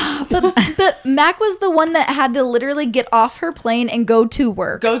 shut up. But Mac was the one that had to literally get off her plane and go to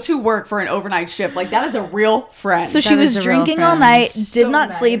work. Go to work for an overnight shift. Like, that is a real friend. So she was is a real drinking all friend. night, did So not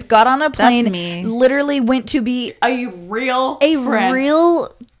nice. sleep, got on a plane, me. literally went to be a real a friend.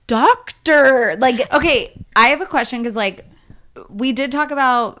 real doctor. Like, Okay, I have a question because, like, we did talk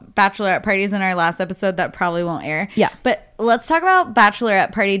about bachelorette parties in our last episode that probably won't air. Yeah. But let's talk about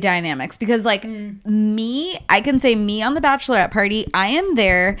bachelorette party dynamics because, like, I can say me on the bachelorette party, I am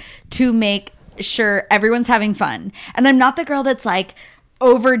there to make sure everyone's having fun. And I'm not the girl that's, like,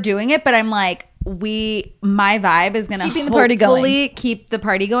 overdoing it, but I'm like, my vibe is going to Keeping the party going. keep the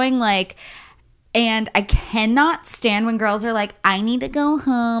party going. Like, and I cannot stand when girls are like, I need to go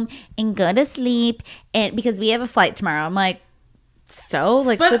home and go to sleep and because we have a flight tomorrow. I'm like, so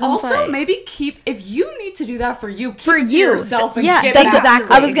like, But slip and also flight. maybe if you need to do that for you, keep For it to you. yourself and Yeah, get that's back to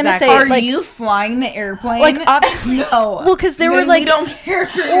exactly- it. I was gonna say, Are like, you flying the airplane? like, obviously, no. well, because there were Then like, we don't care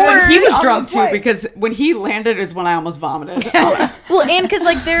if you're Or he was on the drunk too, flight. because when he landed is when I almost vomited. well, and because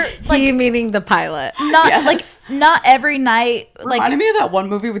like they're like He meaning the pilot. not Yes. like not every night like Reminded me of that one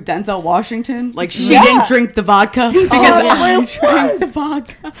movie with Denzel Washington. Like, she Yeah. didn't drink the vodka because I drank the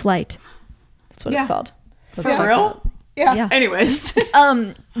vodka. Flight. That's what Yeah. it's called. For real? yeah. Yeah. Anyways.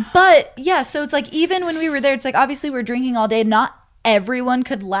 But yeah, so it's like even when we were there, it's like obviously we're drinking all day. Not everyone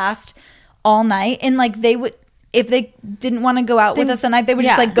could last all night, and like they would. If they didn't want to go out with us at night, they would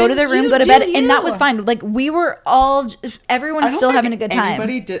just yeah. like go to Then their room, you go to do bed, and that you. was fine. Like we were all, everyone I was don't still think having a good time.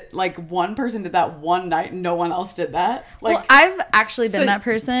 Anybody did, like, one person did that one night and no one else did that. Like, Well, I've actually been that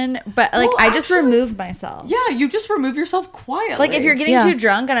person, but like Well, I just actually- removed myself. yeah, you just remove yourself quietly. Like if you're getting Yeah. too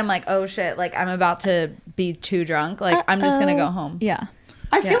drunk and I'm like, oh shit, like I'm about to be too drunk, like I'm just gonna go home. Yeah.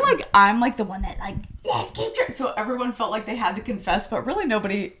 I feel like I'm like the one that like, yes, keep drinking. So everyone felt like they had to confess, but really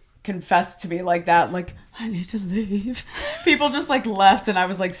nobody confessed to me like that. Like, I need to leave. People just like left, and I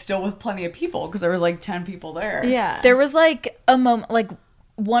was like still with plenty of people because there was like 10 people there. Yeah. There was like a moment, like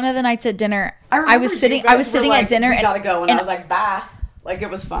one of the nights at dinner, I remember was you sitting, guys I was were sitting like, at dinner, we and gotta go, and I was like, bye. Like, it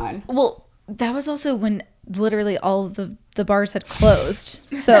was fine. well, that was also when literally all of the bars had closed.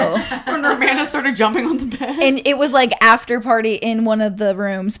 So. When Amanda started jumping on the bed. And it was like after party in one of the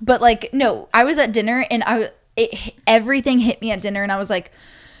rooms, but like no, I was at dinner and everything hit me at dinner, and I was like,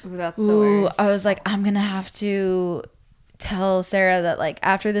 Ooh, that's the ooh, worst. I was like, I'm gonna have to tell Sarah that like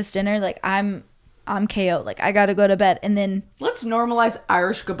after this dinner, like I'm KO, like I gotta go to bed, and then Let's normalize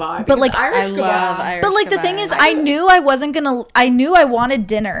Irish goodbye. But, like, Irish I love Irish but like the thing goodbye. is, I knew I knew I wanted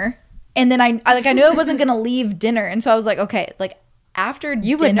dinner, and then I knew I wasn't gonna leave dinner, and so I was like, okay, like. After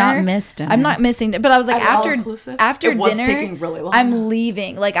You dinner, would not miss dinner. I'm not missing it, but I was like At after all-inclusive? after It was dinner, taking really long. I'm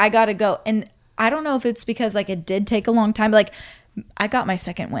leaving. Like I gotta go, and I don't know if it's because like it did take a long time. Like I got my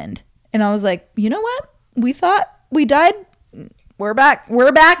second wind and I was like, you know what? We thought we died. We're back.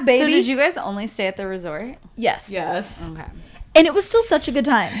 We're back, baby. So did you guys only stay at the resort? Yes. Yes. Okay. And it was still such a good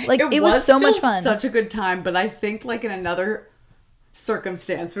time. Like it was so much still fun. Such a good time, but I think like in another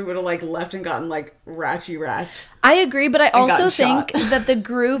circumstance we would have like left and gotten like ratchy. I agree, but I also gotten think shot. that the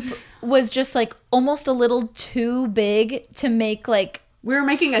group was just like almost a little too big to make like We were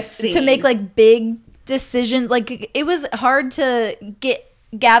making a scene. to make like big decisions. Like it was hard to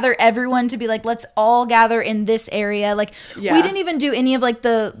gather everyone to be like, let's all gather in this area. Like we didn't even do any of like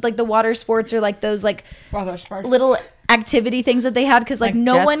the water sports or like those like little activity things that they had because like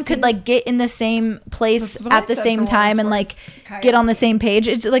no jet one could skis? like get in the same place at the same time and like get on the same page.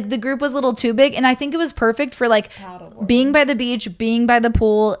 It's like the group was a little too big, and I think it was perfect for like being by the beach, being by the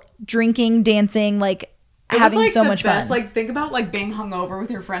pool, drinking, dancing, like It having was, like, so the much best. fun. Like think about like being hungover with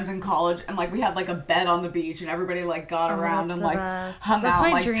your friends in college, and like we had like a bed on the beach, and everybody like got around and the like best. hung That's out,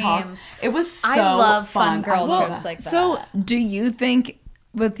 my like dream. talked. It was so I love fun girl I love trips that. like that. So, do you think,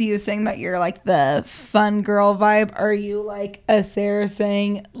 with you saying that you're like the fun girl vibe, are you like a Sarah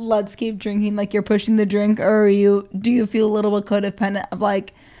saying, let's keep drinking, like you're pushing the drink, or do you feel a little bit codependent of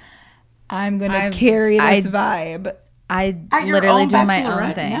like, I'm going to carry this vibe? I At your literally own do my own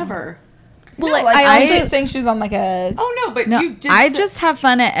bachelorette? thing. Never. well, Like, I I also also think she's on like a. Oh no, but No, you did. I say- just have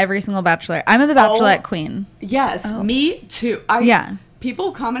fun at every single bachelorette. I'm the bachelorette queen. yes, me too. Yeah.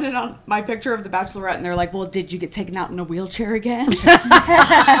 People commented on my picture of the bachelorette, and they're like, "Well, did you get taken out in a wheelchair again?"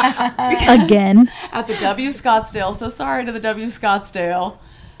 again. At the W Scottsdale. So sorry to the W Scottsdale.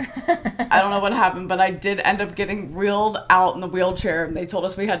 I don't know what happened, but I did end up getting wheeled out in the wheelchair, and they told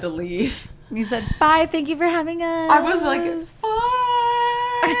us we had to leave. You said, bye, thank you for having us. I was like,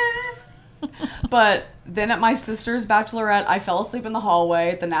 fine. But then at my sister's bachelorette, I fell asleep in the hallway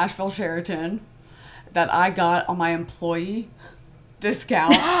at the Nashville Sheraton that I got on my employee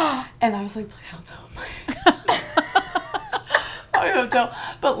discount. And I was like, please don't tell me. I don't tell.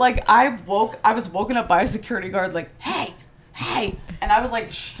 But like I was woken up by a security guard like, hey. And I was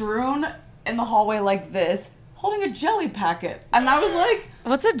like strewn in the hallway like this, holding a jelly packet. And I was like,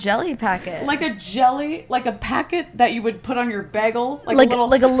 What's a jelly packet? like a jelly, like a packet that you would put on your bagel, Like a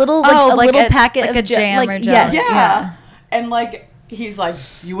little packet like of a jam or jelly. yes. yeah. And like he's like,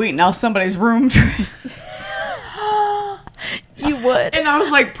 you eating out somebody's room? You would. And I was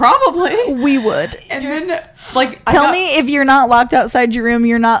like, probably. We would. And then like Tell me if you're not locked outside your room,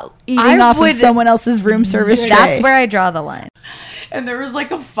 you're not eating I off would- of someone else's room service tray. That's where I draw the line. and there was like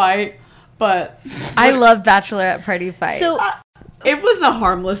a fight, but I love bachelorette party fights. So it was a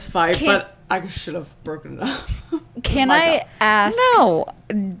harmless fight, Can- but I should have broken it up. can my I God. ask? no,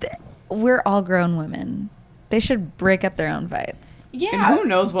 we're all grown women. They should break up their own fights. Yeah. And who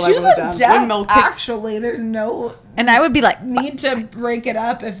knows what I To would have the done. death, Windmill kicks. actually, there's no And I would be like, need to break it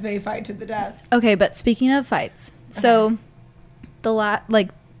up if they fight to the death. Okay, but speaking of fights, so the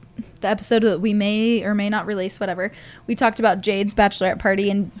episode that we may or may not release, whatever, we talked about Jade's bachelorette party,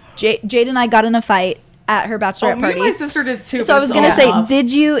 and Jade and I got in a fight at her bachelorette Me party. and my sister did too. So but I was it's gonna all say, love.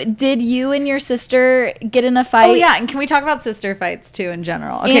 did you and your sister get in a fight? oh yeah, and can we talk about sister fights too in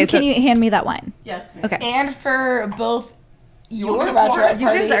general? Okay, And can you hand me that wine? Yes, ma'am. Okay. And for both your want me to pour bachelorette it? You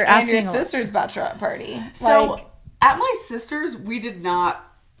party guys are and asking your a lot. sister's bachelorette party. So Like, at my sister's, we did not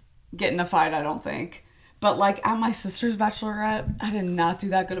get in a fight, I don't think. But like at my sister's bachelorette, I did not do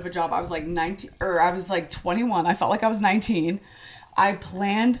that good of a job. I was like 19, or I was like 21. I felt like I was 19. I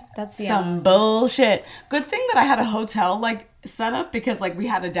planned That's some young. bullshit. Good thing that I had a hotel like set up because like we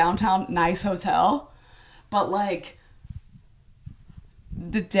had a downtown nice hotel. But like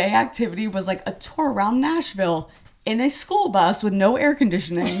the day activity was like a tour around Nashville in a school bus with no air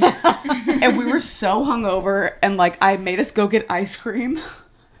conditioning. And we were so hungover, and like I made us go get ice cream.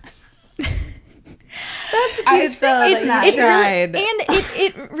 It's really, and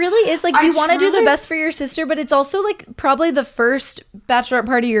it really is like you want to do the truly- best for your sister, but it's also like probably the first bachelorette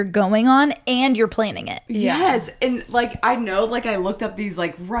party you're going on, and you're planning it. Yes, and like I know, like I looked up these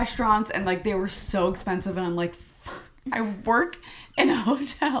like restaurants, and like they were so expensive, and I'm like, fuck, I work in a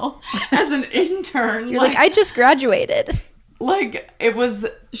hotel as an intern. You're like I just graduated. Like it was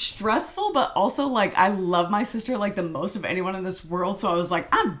stressful, but also like I love my sister like the most of anyone in this world, so I was like,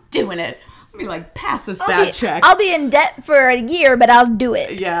 I'm doing it. Let me like pass this bad check. I'll be in debt for a year, but I'll do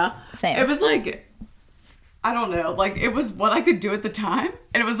it. Yeah. Same. It was like, I don't know, like it was what I could do at the time.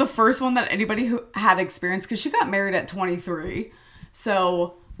 And it was the first one that anybody who had experience, because she got married at 23.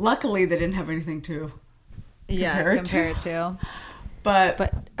 So luckily they didn't have anything to compare it to.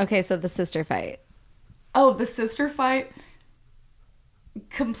 But okay, so the sister fight. oh, the sister fight,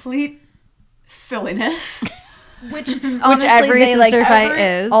 complete silliness. Which honestly, every they sister fight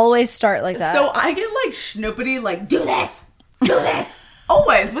is. always start like that. So I get like schnoopity, like, do this.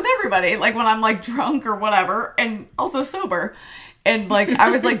 Always with everybody. Like when I'm like drunk or whatever, and also sober. And like I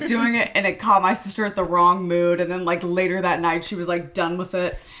was like doing it and it caught my sister at the wrong mood. And then like later that night she was like done with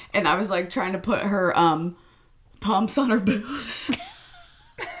it. And I was like trying to put her pumps on her boobs.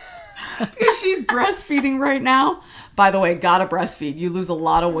 Because she's breastfeeding right now. By the way, gotta breastfeed. You lose a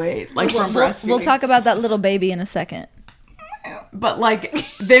lot of weight, like from breastfeeding. We'll talk about that little baby in a second. But like,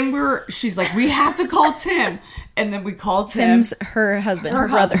 then she's like, we have to call Tim, and then we called Tim. Tim's her husband,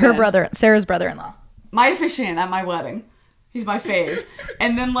 her brother, Sarah's brother-in-law. My officiant at my wedding. He's my fave.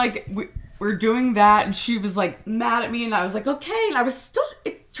 And then like we're doing that, and she was like mad at me, and I was like, okay, and I was still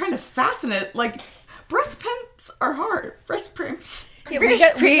trying to fasten it. Like, breast pumps are hard. Breast pumps. Yeah,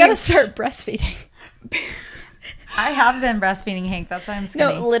 we gotta start breastfeeding. I have been breastfeeding Hank. That's why I'm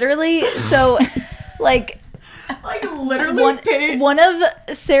skinny. No, literally. So, like literally, one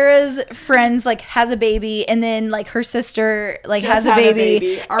of Sarah's friends like has a baby, and then like her sister like has a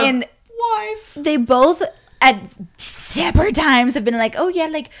baby, Our and wife. they both at separate times have been like, oh yeah,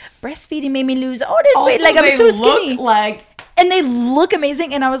 like breastfeeding made me lose all this weight. Like I'm so skinny. And they look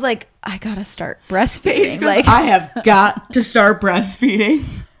amazing, and I was like, I gotta start breastfeeding. Like I have got to start breastfeeding.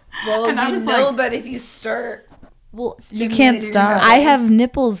 Well, and you know that if you start, well, you can't stop. I have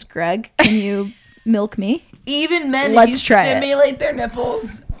nipples, Greg. Can you milk me? Even men, Let's if you try it. stimulate their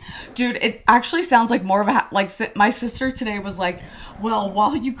nipples. Dude, it actually sounds like more of a my sister today was like, well,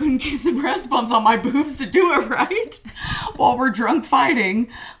 while you couldn't get the breast bumps on my boobs to do it right, while we're drunk fighting,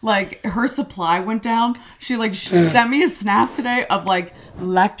 like her supply went down. She sent me a snap today of like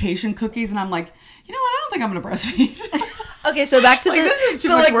lactation cookies, and I'm like, you know what? I don't think I'm gonna breastfeed. Okay, so back to Like, the this is too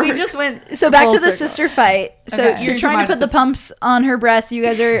so much like we work. just went so back Full to the circle. sister fight. So Okay. you're Change trying your to put mind. the pumps on her breast. You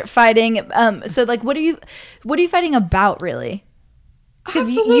guys are fighting. So like, what are you fighting about really? Because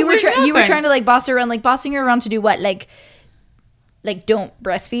you were Absolutely trying to like boss her around, like bossing her around to do what? Like don't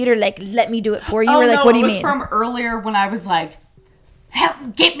breastfeed or like let me do it for you, or like what do you mean? It was from earlier when I was like,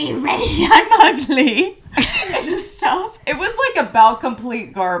 help get me ready, I'm ugly. And stuff. It was like about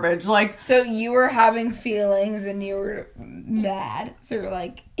complete garbage. Like, So you were having feelings and you were mad. So you're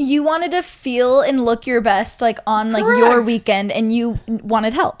like, You wanted to feel and look your best like on like your Correct. weekend, and you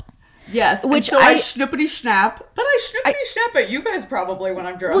wanted help. yes. Which and so I I- schnoopity snap, but I schnoopity snap at you guys probably when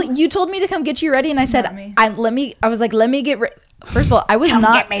I'm drunk. Well, you told me to come get you ready, and I said, Not me. I was like, let me get ready. First of all, I was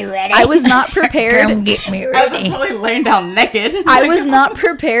I was not prepared. get me I was probably laying down naked. I was not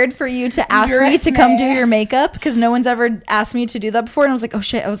prepared for you to ask me Dress to come do me. your makeup, because no one's ever asked me to do that before. And I was like, oh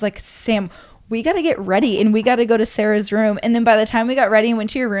shit. I was like, Sam, we got to get ready, and we got to go to Sarah's room. And then by the time we got ready and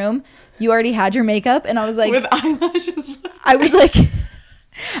went to your room, you already had your makeup. And I was like, with eyelashes. I was like,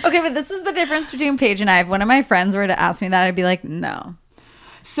 Okay, but this is the difference between Paige and I. If one of my friends were to ask me that, I'd be like, no.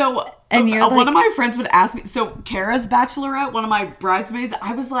 So, And you're one like- of my friends would ask me. So, Kara's bachelorette, one of my bridesmaids,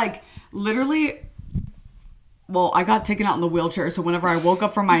 I was like, literally. Well, I got taken out in the wheelchair. So, whenever I woke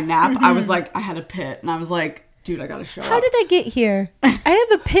up from my nap, I was like, I had a pit, and I was like, dude, I gotta show how up. did I get here? I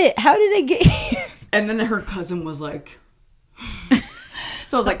have a pit. How did I get here? And then her cousin was like.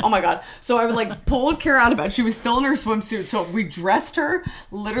 So I was like, oh my God. So I like pulled Kara out of bed. She was still in her swimsuit. So we dressed her,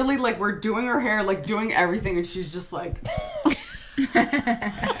 literally like we're doing her hair, like doing everything. And she's just like.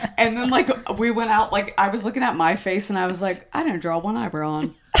 And then like we went out, like I was looking at my face and I was like, I didn't draw one eyebrow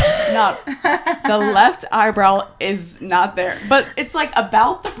on. Not the left eyebrow is not there. But it's like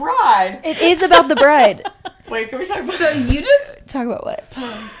about the bride. It is about the bride. Wait, can we talk about so you just Talk about what?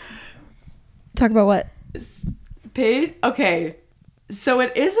 Talk about what? Paige? Okay. So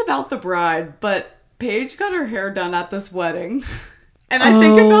it is about the bride, but Paige got her hair done at this wedding. And I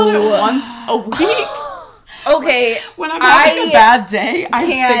think about it once a week. okay. When I'm having a bad day, I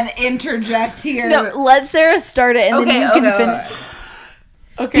can think, interject here. No, let Sarah start it, and then you can finish.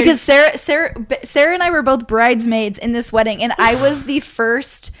 okay. Because Sarah and I were both bridesmaids in this wedding, and I was the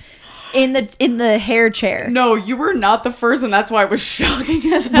first in the hair chair. No, you were not the first, and that's why it was shocking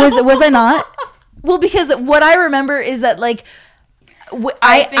as hell. Was I not? Well, because what I remember is that like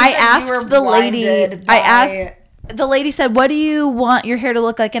I think that you asked were the lady. blinded I by- asked the lady said, "What do you want your hair to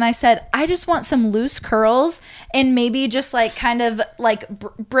look like?" And I said, "I just want some loose curls and maybe just like kind of like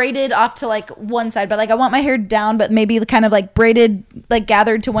braided off to like one side, but like I want my hair down, but maybe kind of like braided, like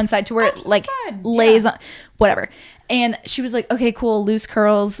gathered to one side to where it like lays on, whatever." And she was like, "Okay, cool, loose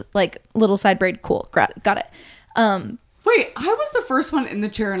curls, like little side braid, cool, got it." Wait, I was the first one in the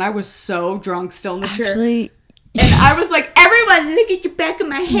chair, and I was so drunk still in the chair. Actually, And I was like, everybody everyone, look at the back of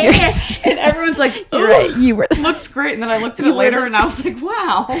my hair. And everyone's like, You're right. You were looks great. And then I looked at it later and I was like,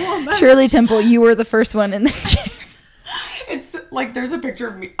 wow. Shirley Temple. You were the first one in the chair. It's like, there's a picture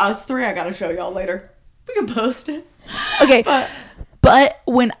of me, us three. I got to show y'all later. We can post it. Okay. But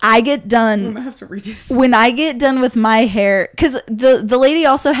when I get I'm done, going to have to redo this. when I get done with my hair, because the lady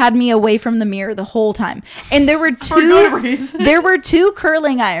also had me away from the mirror the whole time, and there were For good two reason. there were two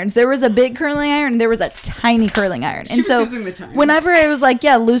curling irons. There was a big curling iron and there was a tiny curling iron. She And was so using the tiny. whenever I was like,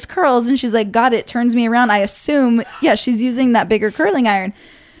 yeah, loose curls, and she's like, got it, turns me around, I assume, yeah, she's using that bigger curling iron.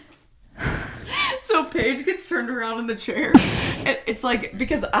 So Paige gets turned around in the chair. And it's like,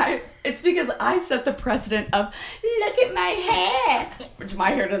 because I set the precedent of, look at my hair. Which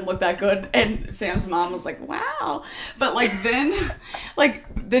my hair didn't look that good. And Sam's mom was like, wow. But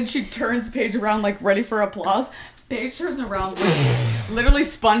then she turns Paige around, like, ready for applause. Paige turns around, like, literally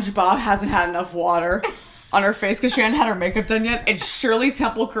SpongeBob hasn't had enough water on her face because she hadn't had her makeup done yet. And Shirley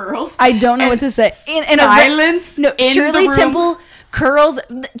Temple curls. I don't know what to say. Silence. No, in Shirley the room. Temple curls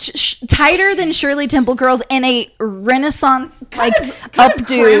tighter than Shirley Temple curls and a Renaissance Kind of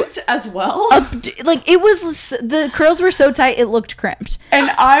updo. crimped as well. Like it was, the curls were so tight it looked crimped. And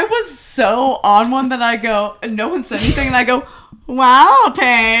I was so on one that I go, and no one said anything, and I go, wow,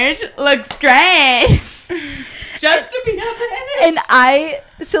 Paige, looks great. Just to be up in it. And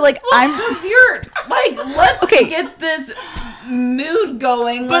You're like, let's Okay. get this mood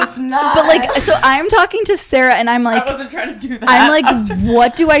going. Let's not. but like, so I'm talking to Sarah and I'm like, I wasn't trying to do that. I'm like,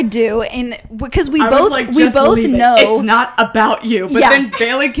 what do I do? And because we I was both like, we just both leave it. know It's not about you. But Yeah. then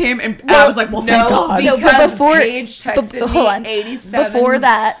Bailey came and I was like, well, thank God. No, but because before- Paige texted hold on. me 87 before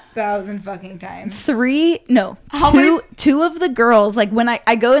that. thousand fucking times. How many- two of the girls, like when I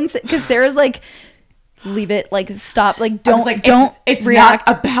go and because Sarah's like, leave it, like stop, like I was don't like, don't it's react.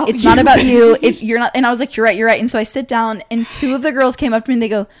 not about It's you. not about you. You're not. And I was like, you're right. And so I sit down and two of the girls came up to me and they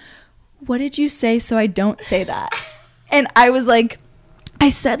go, what did you say so I don't say that? And I was like, I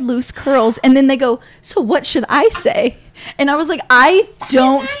said loose curls. And then they go, so what should I say? And I was like, I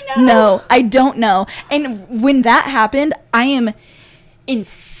don't know. I don't know. And when that happened, I am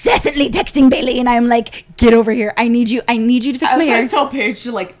incessantly texting Bailey and I'm like, get over here. I need you to fix my hair. I tell Paige,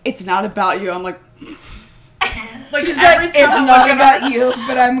 like, it's not about you. I'm like, She's every like, time it's I not look at about you,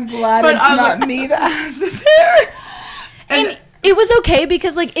 but I'm glad But it's I'm not like- me that has this hair. And it was okay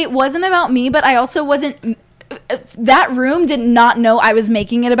because like it wasn't about me, but I also wasn't, that room did not know I was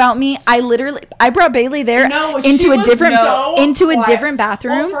making it about me. I brought Bailey there No, she into a was different so quiet. different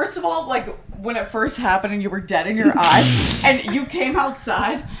bathroom. Well, first of all, like when it first happened and you were dead in your eyes and you came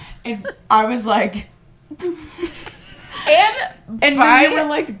outside and I was like, and then you were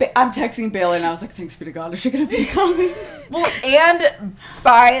like, I'm texting Bailey and I was like, thanks be to God, is she gonna be coming? Well, and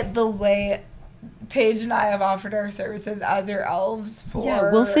by the way, Paige and I have offered our services as your elves for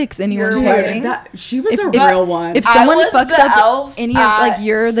Yeah, we'll fix anyone's your hair. wedding. She was a If- real one. If I someone was fucks the up elf any of at like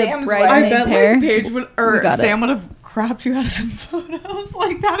you're the Sam's I bridesmaid's bet hair, like Paige would, or we got Sam it. would have crapped you out of some photos.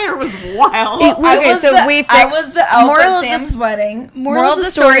 Like that hair was wild. It was- Okay, so we I fixed- was the elf moral at of the Sam's wedding. moral of the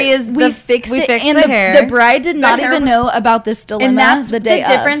story is we we fixed it, fixed and the the hair. bride did not hair even was- know about this dilemma And that's the day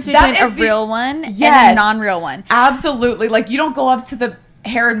difference of. between That a is the- real one and Yes. a non-real one. Absolutely. Like you don't go up to the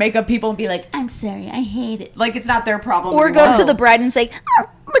hair and makeup people and be like, I'm sorry, I hate it. Like it's not their problem. Or go anymore. to the bride and say, oh,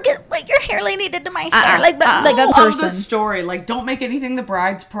 look at what your hair lady did to my hair, like that Love person. the story. Like don't make anything the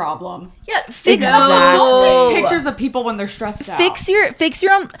bride's problem. Yeah, fix Also, don't No. take pictures of people when they're stressed out. fix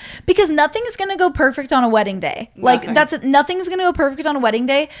your own, because nothing is gonna go perfect on a wedding day. Like Nothing. nothing's gonna go perfect on a wedding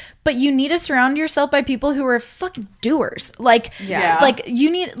day. But you need to surround yourself by people who are fucking doers. Like Yeah. like you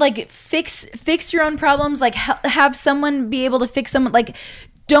need like fix your own problems. Like have someone be able to fix someone. Like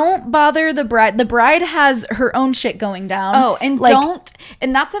don't bother the bride. The bride has her own shit going down. Oh, and like, don't.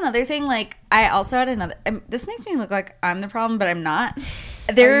 And that's another thing. Like, I also had another. This makes me look like I'm the problem, but I'm not.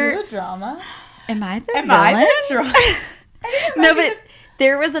 Are There. you the drama? Am I the Am villain? I the drunk? No, but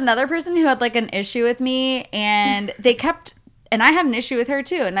there was another person who had like an issue with me, and they kept. And I had an issue with her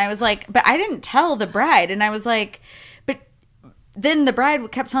too. And I was like, but I didn't tell the bride. And I was like, but then the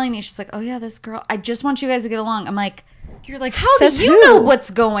bride kept telling me, she's like, oh yeah, this girl. I just want you guys to get along. I'm like. You're like, how do Says you who? know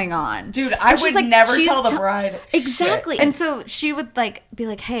what's going on? Dude, I And she's would like, never she's tell the tell- bride. Exactly. And so she would like be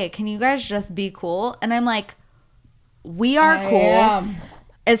like, hey, can you guys just be cool? And I'm like, we are I cool am.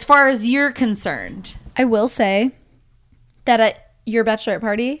 as far as you're concerned. I will say that at your bachelorette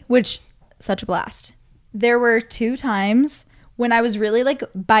party, which such a blast, there were 2 times when I was really like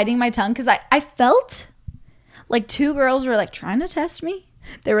biting my tongue because I felt like 2 girls were like trying to test me.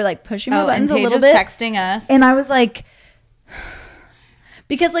 They were like pushing my And buttons a Paige little was bit. texting us. And I was like,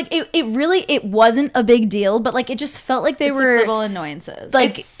 because like it wasn't a big deal, but like it just felt like they It's were like little annoyances.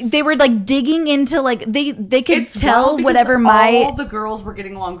 like they were like digging into like they could It's tell wild because whatever all the girls were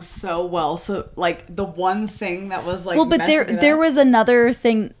getting along so well. So like the one thing that was like, well, but there was another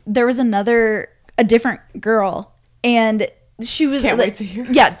thing. There was a different girl, and she was Can't like, wait to hear.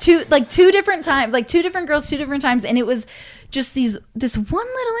 Yeah, two different times, like two different girls, two different times, and it was just this one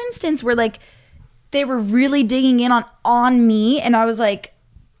little instance where like they were really digging in on me, and I was like,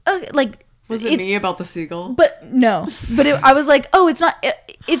 like. Was it me about the seagull? But no, but I was like, oh,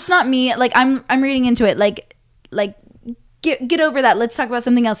 it's not me. Like I'm reading into it. Like get over that. Let's talk about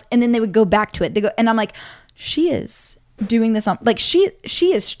something else. And then they would go back to it. They go, and I'm like, she is doing this on, like she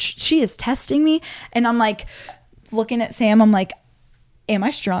is testing me. And I'm like looking at Sam. I'm like, am I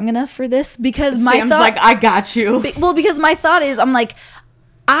strong enough for this? Because my Sam's like, I got you. Well, because my thought is, I'm like,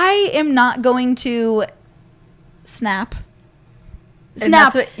 I am not going to snap. And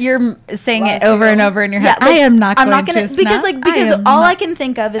that's what you're saying it over and over in your head. Yeah, like, I am not. I'm going not gonna to because snap. because all I can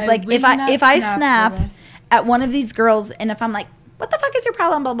think of is like will if I not snap for this. at one of these girls, and if I'm like, what the fuck is your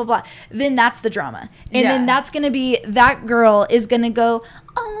problem, blah blah blah, then that's the drama, and then that's gonna be that girl is gonna go,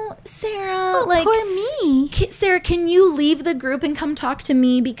 oh Sarah, like poor me. Sarah, can you leave the group and come talk to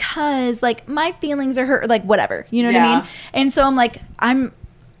me because like my feelings are hurt, like whatever, you know what I Yeah. mean? And so I'm like, I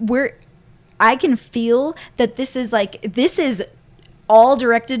can feel that this is all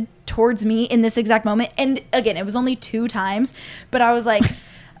directed towards me in this exact moment. And again, it was only 2 times, but I was like,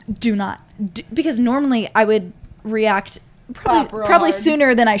 because normally I would react probably hard.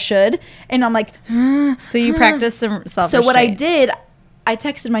 sooner than I should. And I'm like, So you practice some self. so what I did, I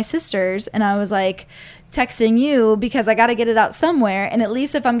texted my sisters and I was like, texting you because I got to get it out somewhere. And at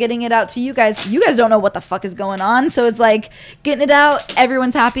least if I'm getting it out to you guys don't know what the fuck is going on. So it's like getting it out.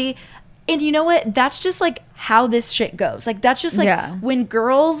 Everyone's happy. And you know what? That's just like how this shit goes. Like that's just like when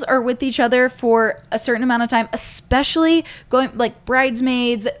girls are with each other for a certain amount of time, especially going like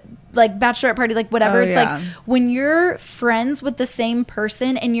bridesmaids, like bachelorette party, like whatever. It's like when you're friends with the same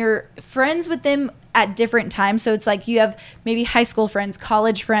person and you're friends with them at different times. So it's like you have maybe high school friends,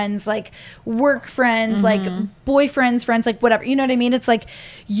 college friends, like work friends, like boyfriends, friends, like whatever. You know what I mean? It's like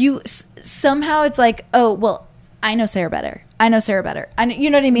somehow it's like, oh, well, I know Sarah better. I know, you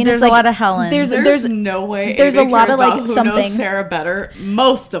know what I mean? There's it's like, a lot of Helen. There's no way. There's a anybody lot cares of like about who something. knows Sarah better.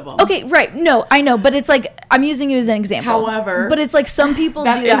 Most of them. Okay, right. No, I know, but it's like I'm using you as an example. However, but it's like some people do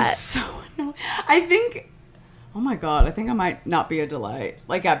That that. is so annoying. I think. Oh my god! I think I might not be a delight.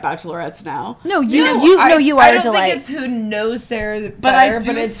 Like at bachelorettes now. No, you I are a don't delight. think it's who knows Sarah better, But I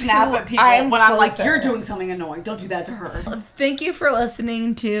do it's snap who at people I'm when I'm like, closer. "You're doing something annoying. Don't do that to her." Thank you for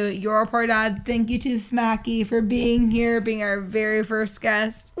listening to Your Poor Dad. Thank you to Smacke for being here, being our very first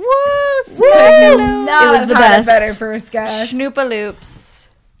guest. Woo! It was the best. A better first guest. Snoopaloops.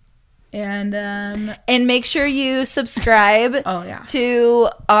 And And make sure you subscribe Oh, yeah. to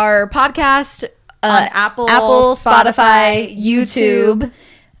our podcast On Apple, Spotify, YouTube.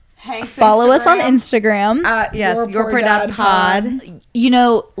 Hank's Follow us on Instagram. Instagram. Yes, Your Poor Dad Pod. You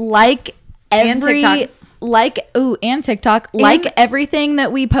know, like And every TikToks. and TikTok, like everything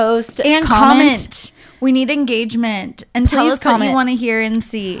that we post, And comment. We need engagement. And tell Please us what comment. you want to hear and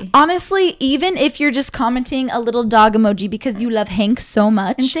see. Honestly, even if you're just commenting a little dog emoji because you love Hank so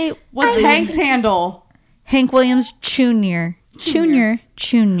much, And say, What's Hank's handle? Hank Williams Jr. Jr.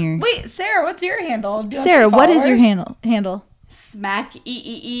 wait, Sarah, what's your handle? Do you have Sarah, some what is your followers? handle?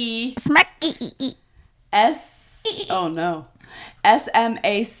 Smacke Smacke. S. Oh no.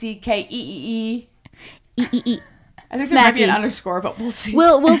 SMACKEE. I think there might be an Smacke. underscore, but we'll see.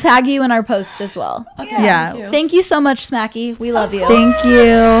 We'll tag you in our post as well. Yeah. Thank you so much, Smacke. We love you. Thank you.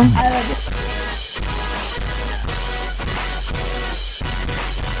 I